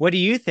 like, what do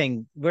you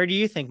think? Where do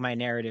you think my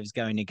narrative's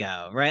going to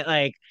go? Right?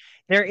 Like,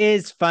 there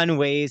is fun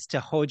ways to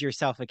hold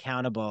yourself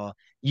accountable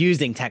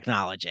using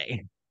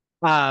technology.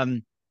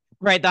 Um,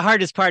 right. The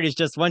hardest part is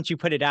just once you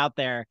put it out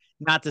there,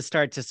 not to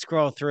start to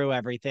scroll through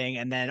everything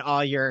and then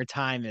all your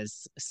time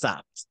is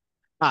sucked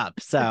up.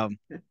 So,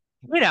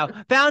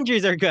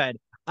 boundaries are good.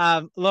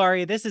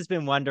 Laury, this has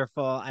been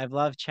wonderful. I've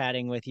loved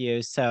chatting with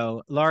you.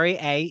 So, Laury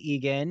A.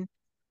 Egan,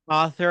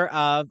 author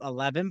of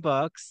 11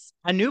 books,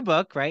 a new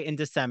book, right, in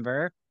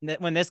December.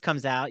 When this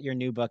comes out, your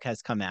new book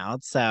has come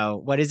out.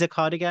 So, what is it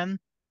called again?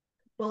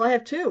 Well, I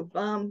have two.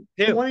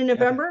 Two. One in Okay.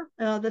 November,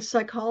 The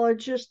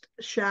Psychologist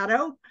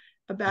Shadow,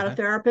 about a Okay.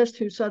 therapist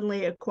who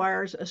suddenly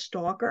acquires a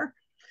stalker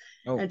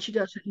Oh. and she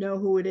doesn't know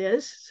who it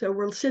is. So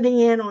we're sitting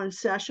in on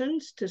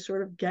sessions to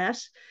sort of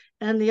guess.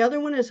 And the other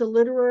one is a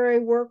literary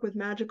work with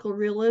magical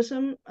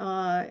realism,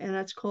 and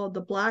that's called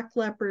The Black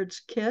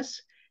Leopard's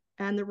Kiss,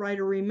 and the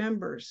writer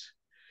remembers.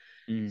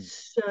 Mm.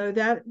 So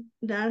that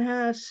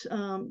has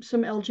some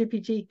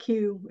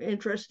LGBTQ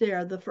interest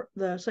there.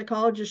 The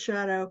Psychologist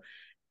Shadow,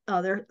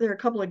 there are a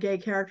couple of gay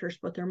characters,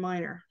 but they're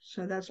minor.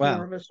 So that's more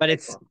Well, of a but straight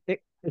it's book.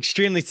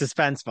 extremely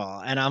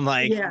suspenseful, and I'm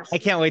like, I Yes.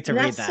 can't wait to And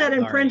read that's that, set in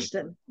Laury.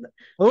 Princeton, the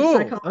Oh,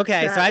 Psychologist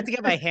okay. So I Shadow. have to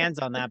get my hands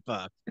on that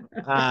book.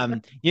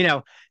 Um, you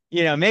know,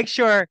 make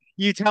sure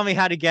you tell me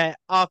how to get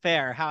off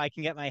air, how I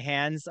can get my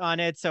hands on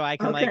it so I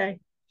can like Okay.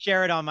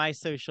 share it on my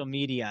social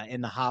media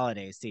in the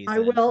holiday I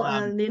season. will,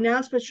 and the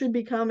announcement should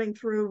be coming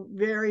through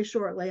very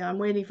shortly. I'm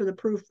waiting for the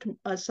proof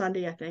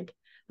Sunday, I think,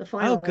 the Oh,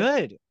 final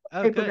good.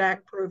 Oh, good.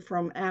 paperback proof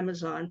from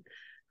Amazon,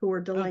 who are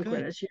Oh,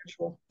 delinquent good. as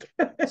usual.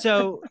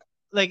 So,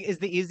 like, is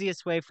the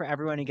easiest way for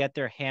everyone to get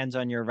their hands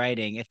on your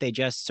writing if they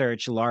just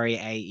search Laurie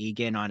A.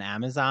 Egan on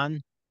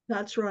Amazon?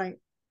 That's right.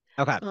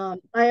 Okay.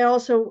 I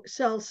also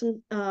sell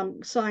some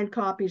signed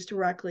copies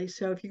directly.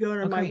 So if you go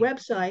to my Okay.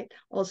 website,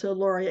 also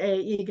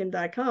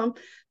lauryaegan.com,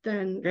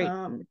 then Great.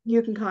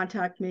 you can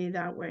contact me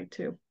that way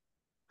too.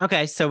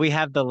 Okay, so we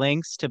have the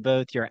links to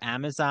both your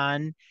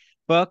Amazon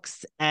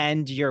books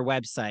and your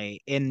website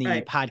in the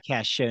Right.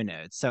 podcast show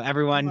notes. So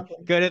everyone Lovely.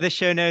 go to the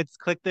show notes,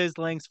 click those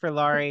links for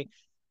Laury.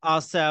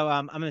 Also,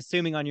 I'm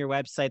assuming on your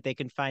website they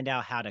can find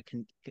out how to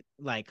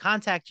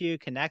contact you,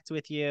 connect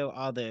with you,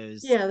 all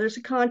those. Yeah, there's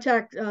a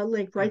contact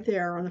link Yeah. right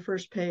there on the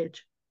first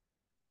page.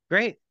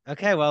 Great.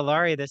 Okay, well,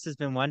 Laury, this has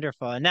been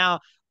wonderful. And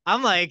now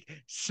I'm like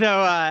so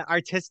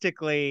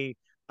artistically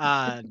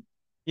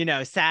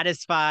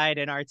satisfied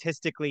and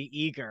artistically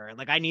eager.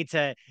 Like I need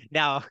to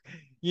now,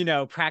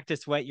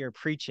 practice what you're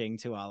preaching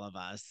to all of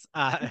us.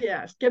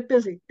 Yes, get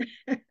busy.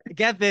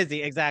 Get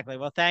busy. Exactly.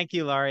 Well, thank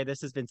you, Laury.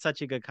 This has been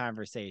such a good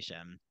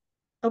conversation.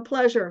 A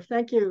pleasure.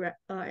 Thank you,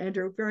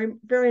 Andrew. Very,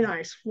 very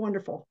nice.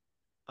 Wonderful.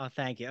 Oh,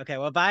 thank you. Okay,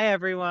 well, bye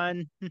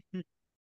everyone.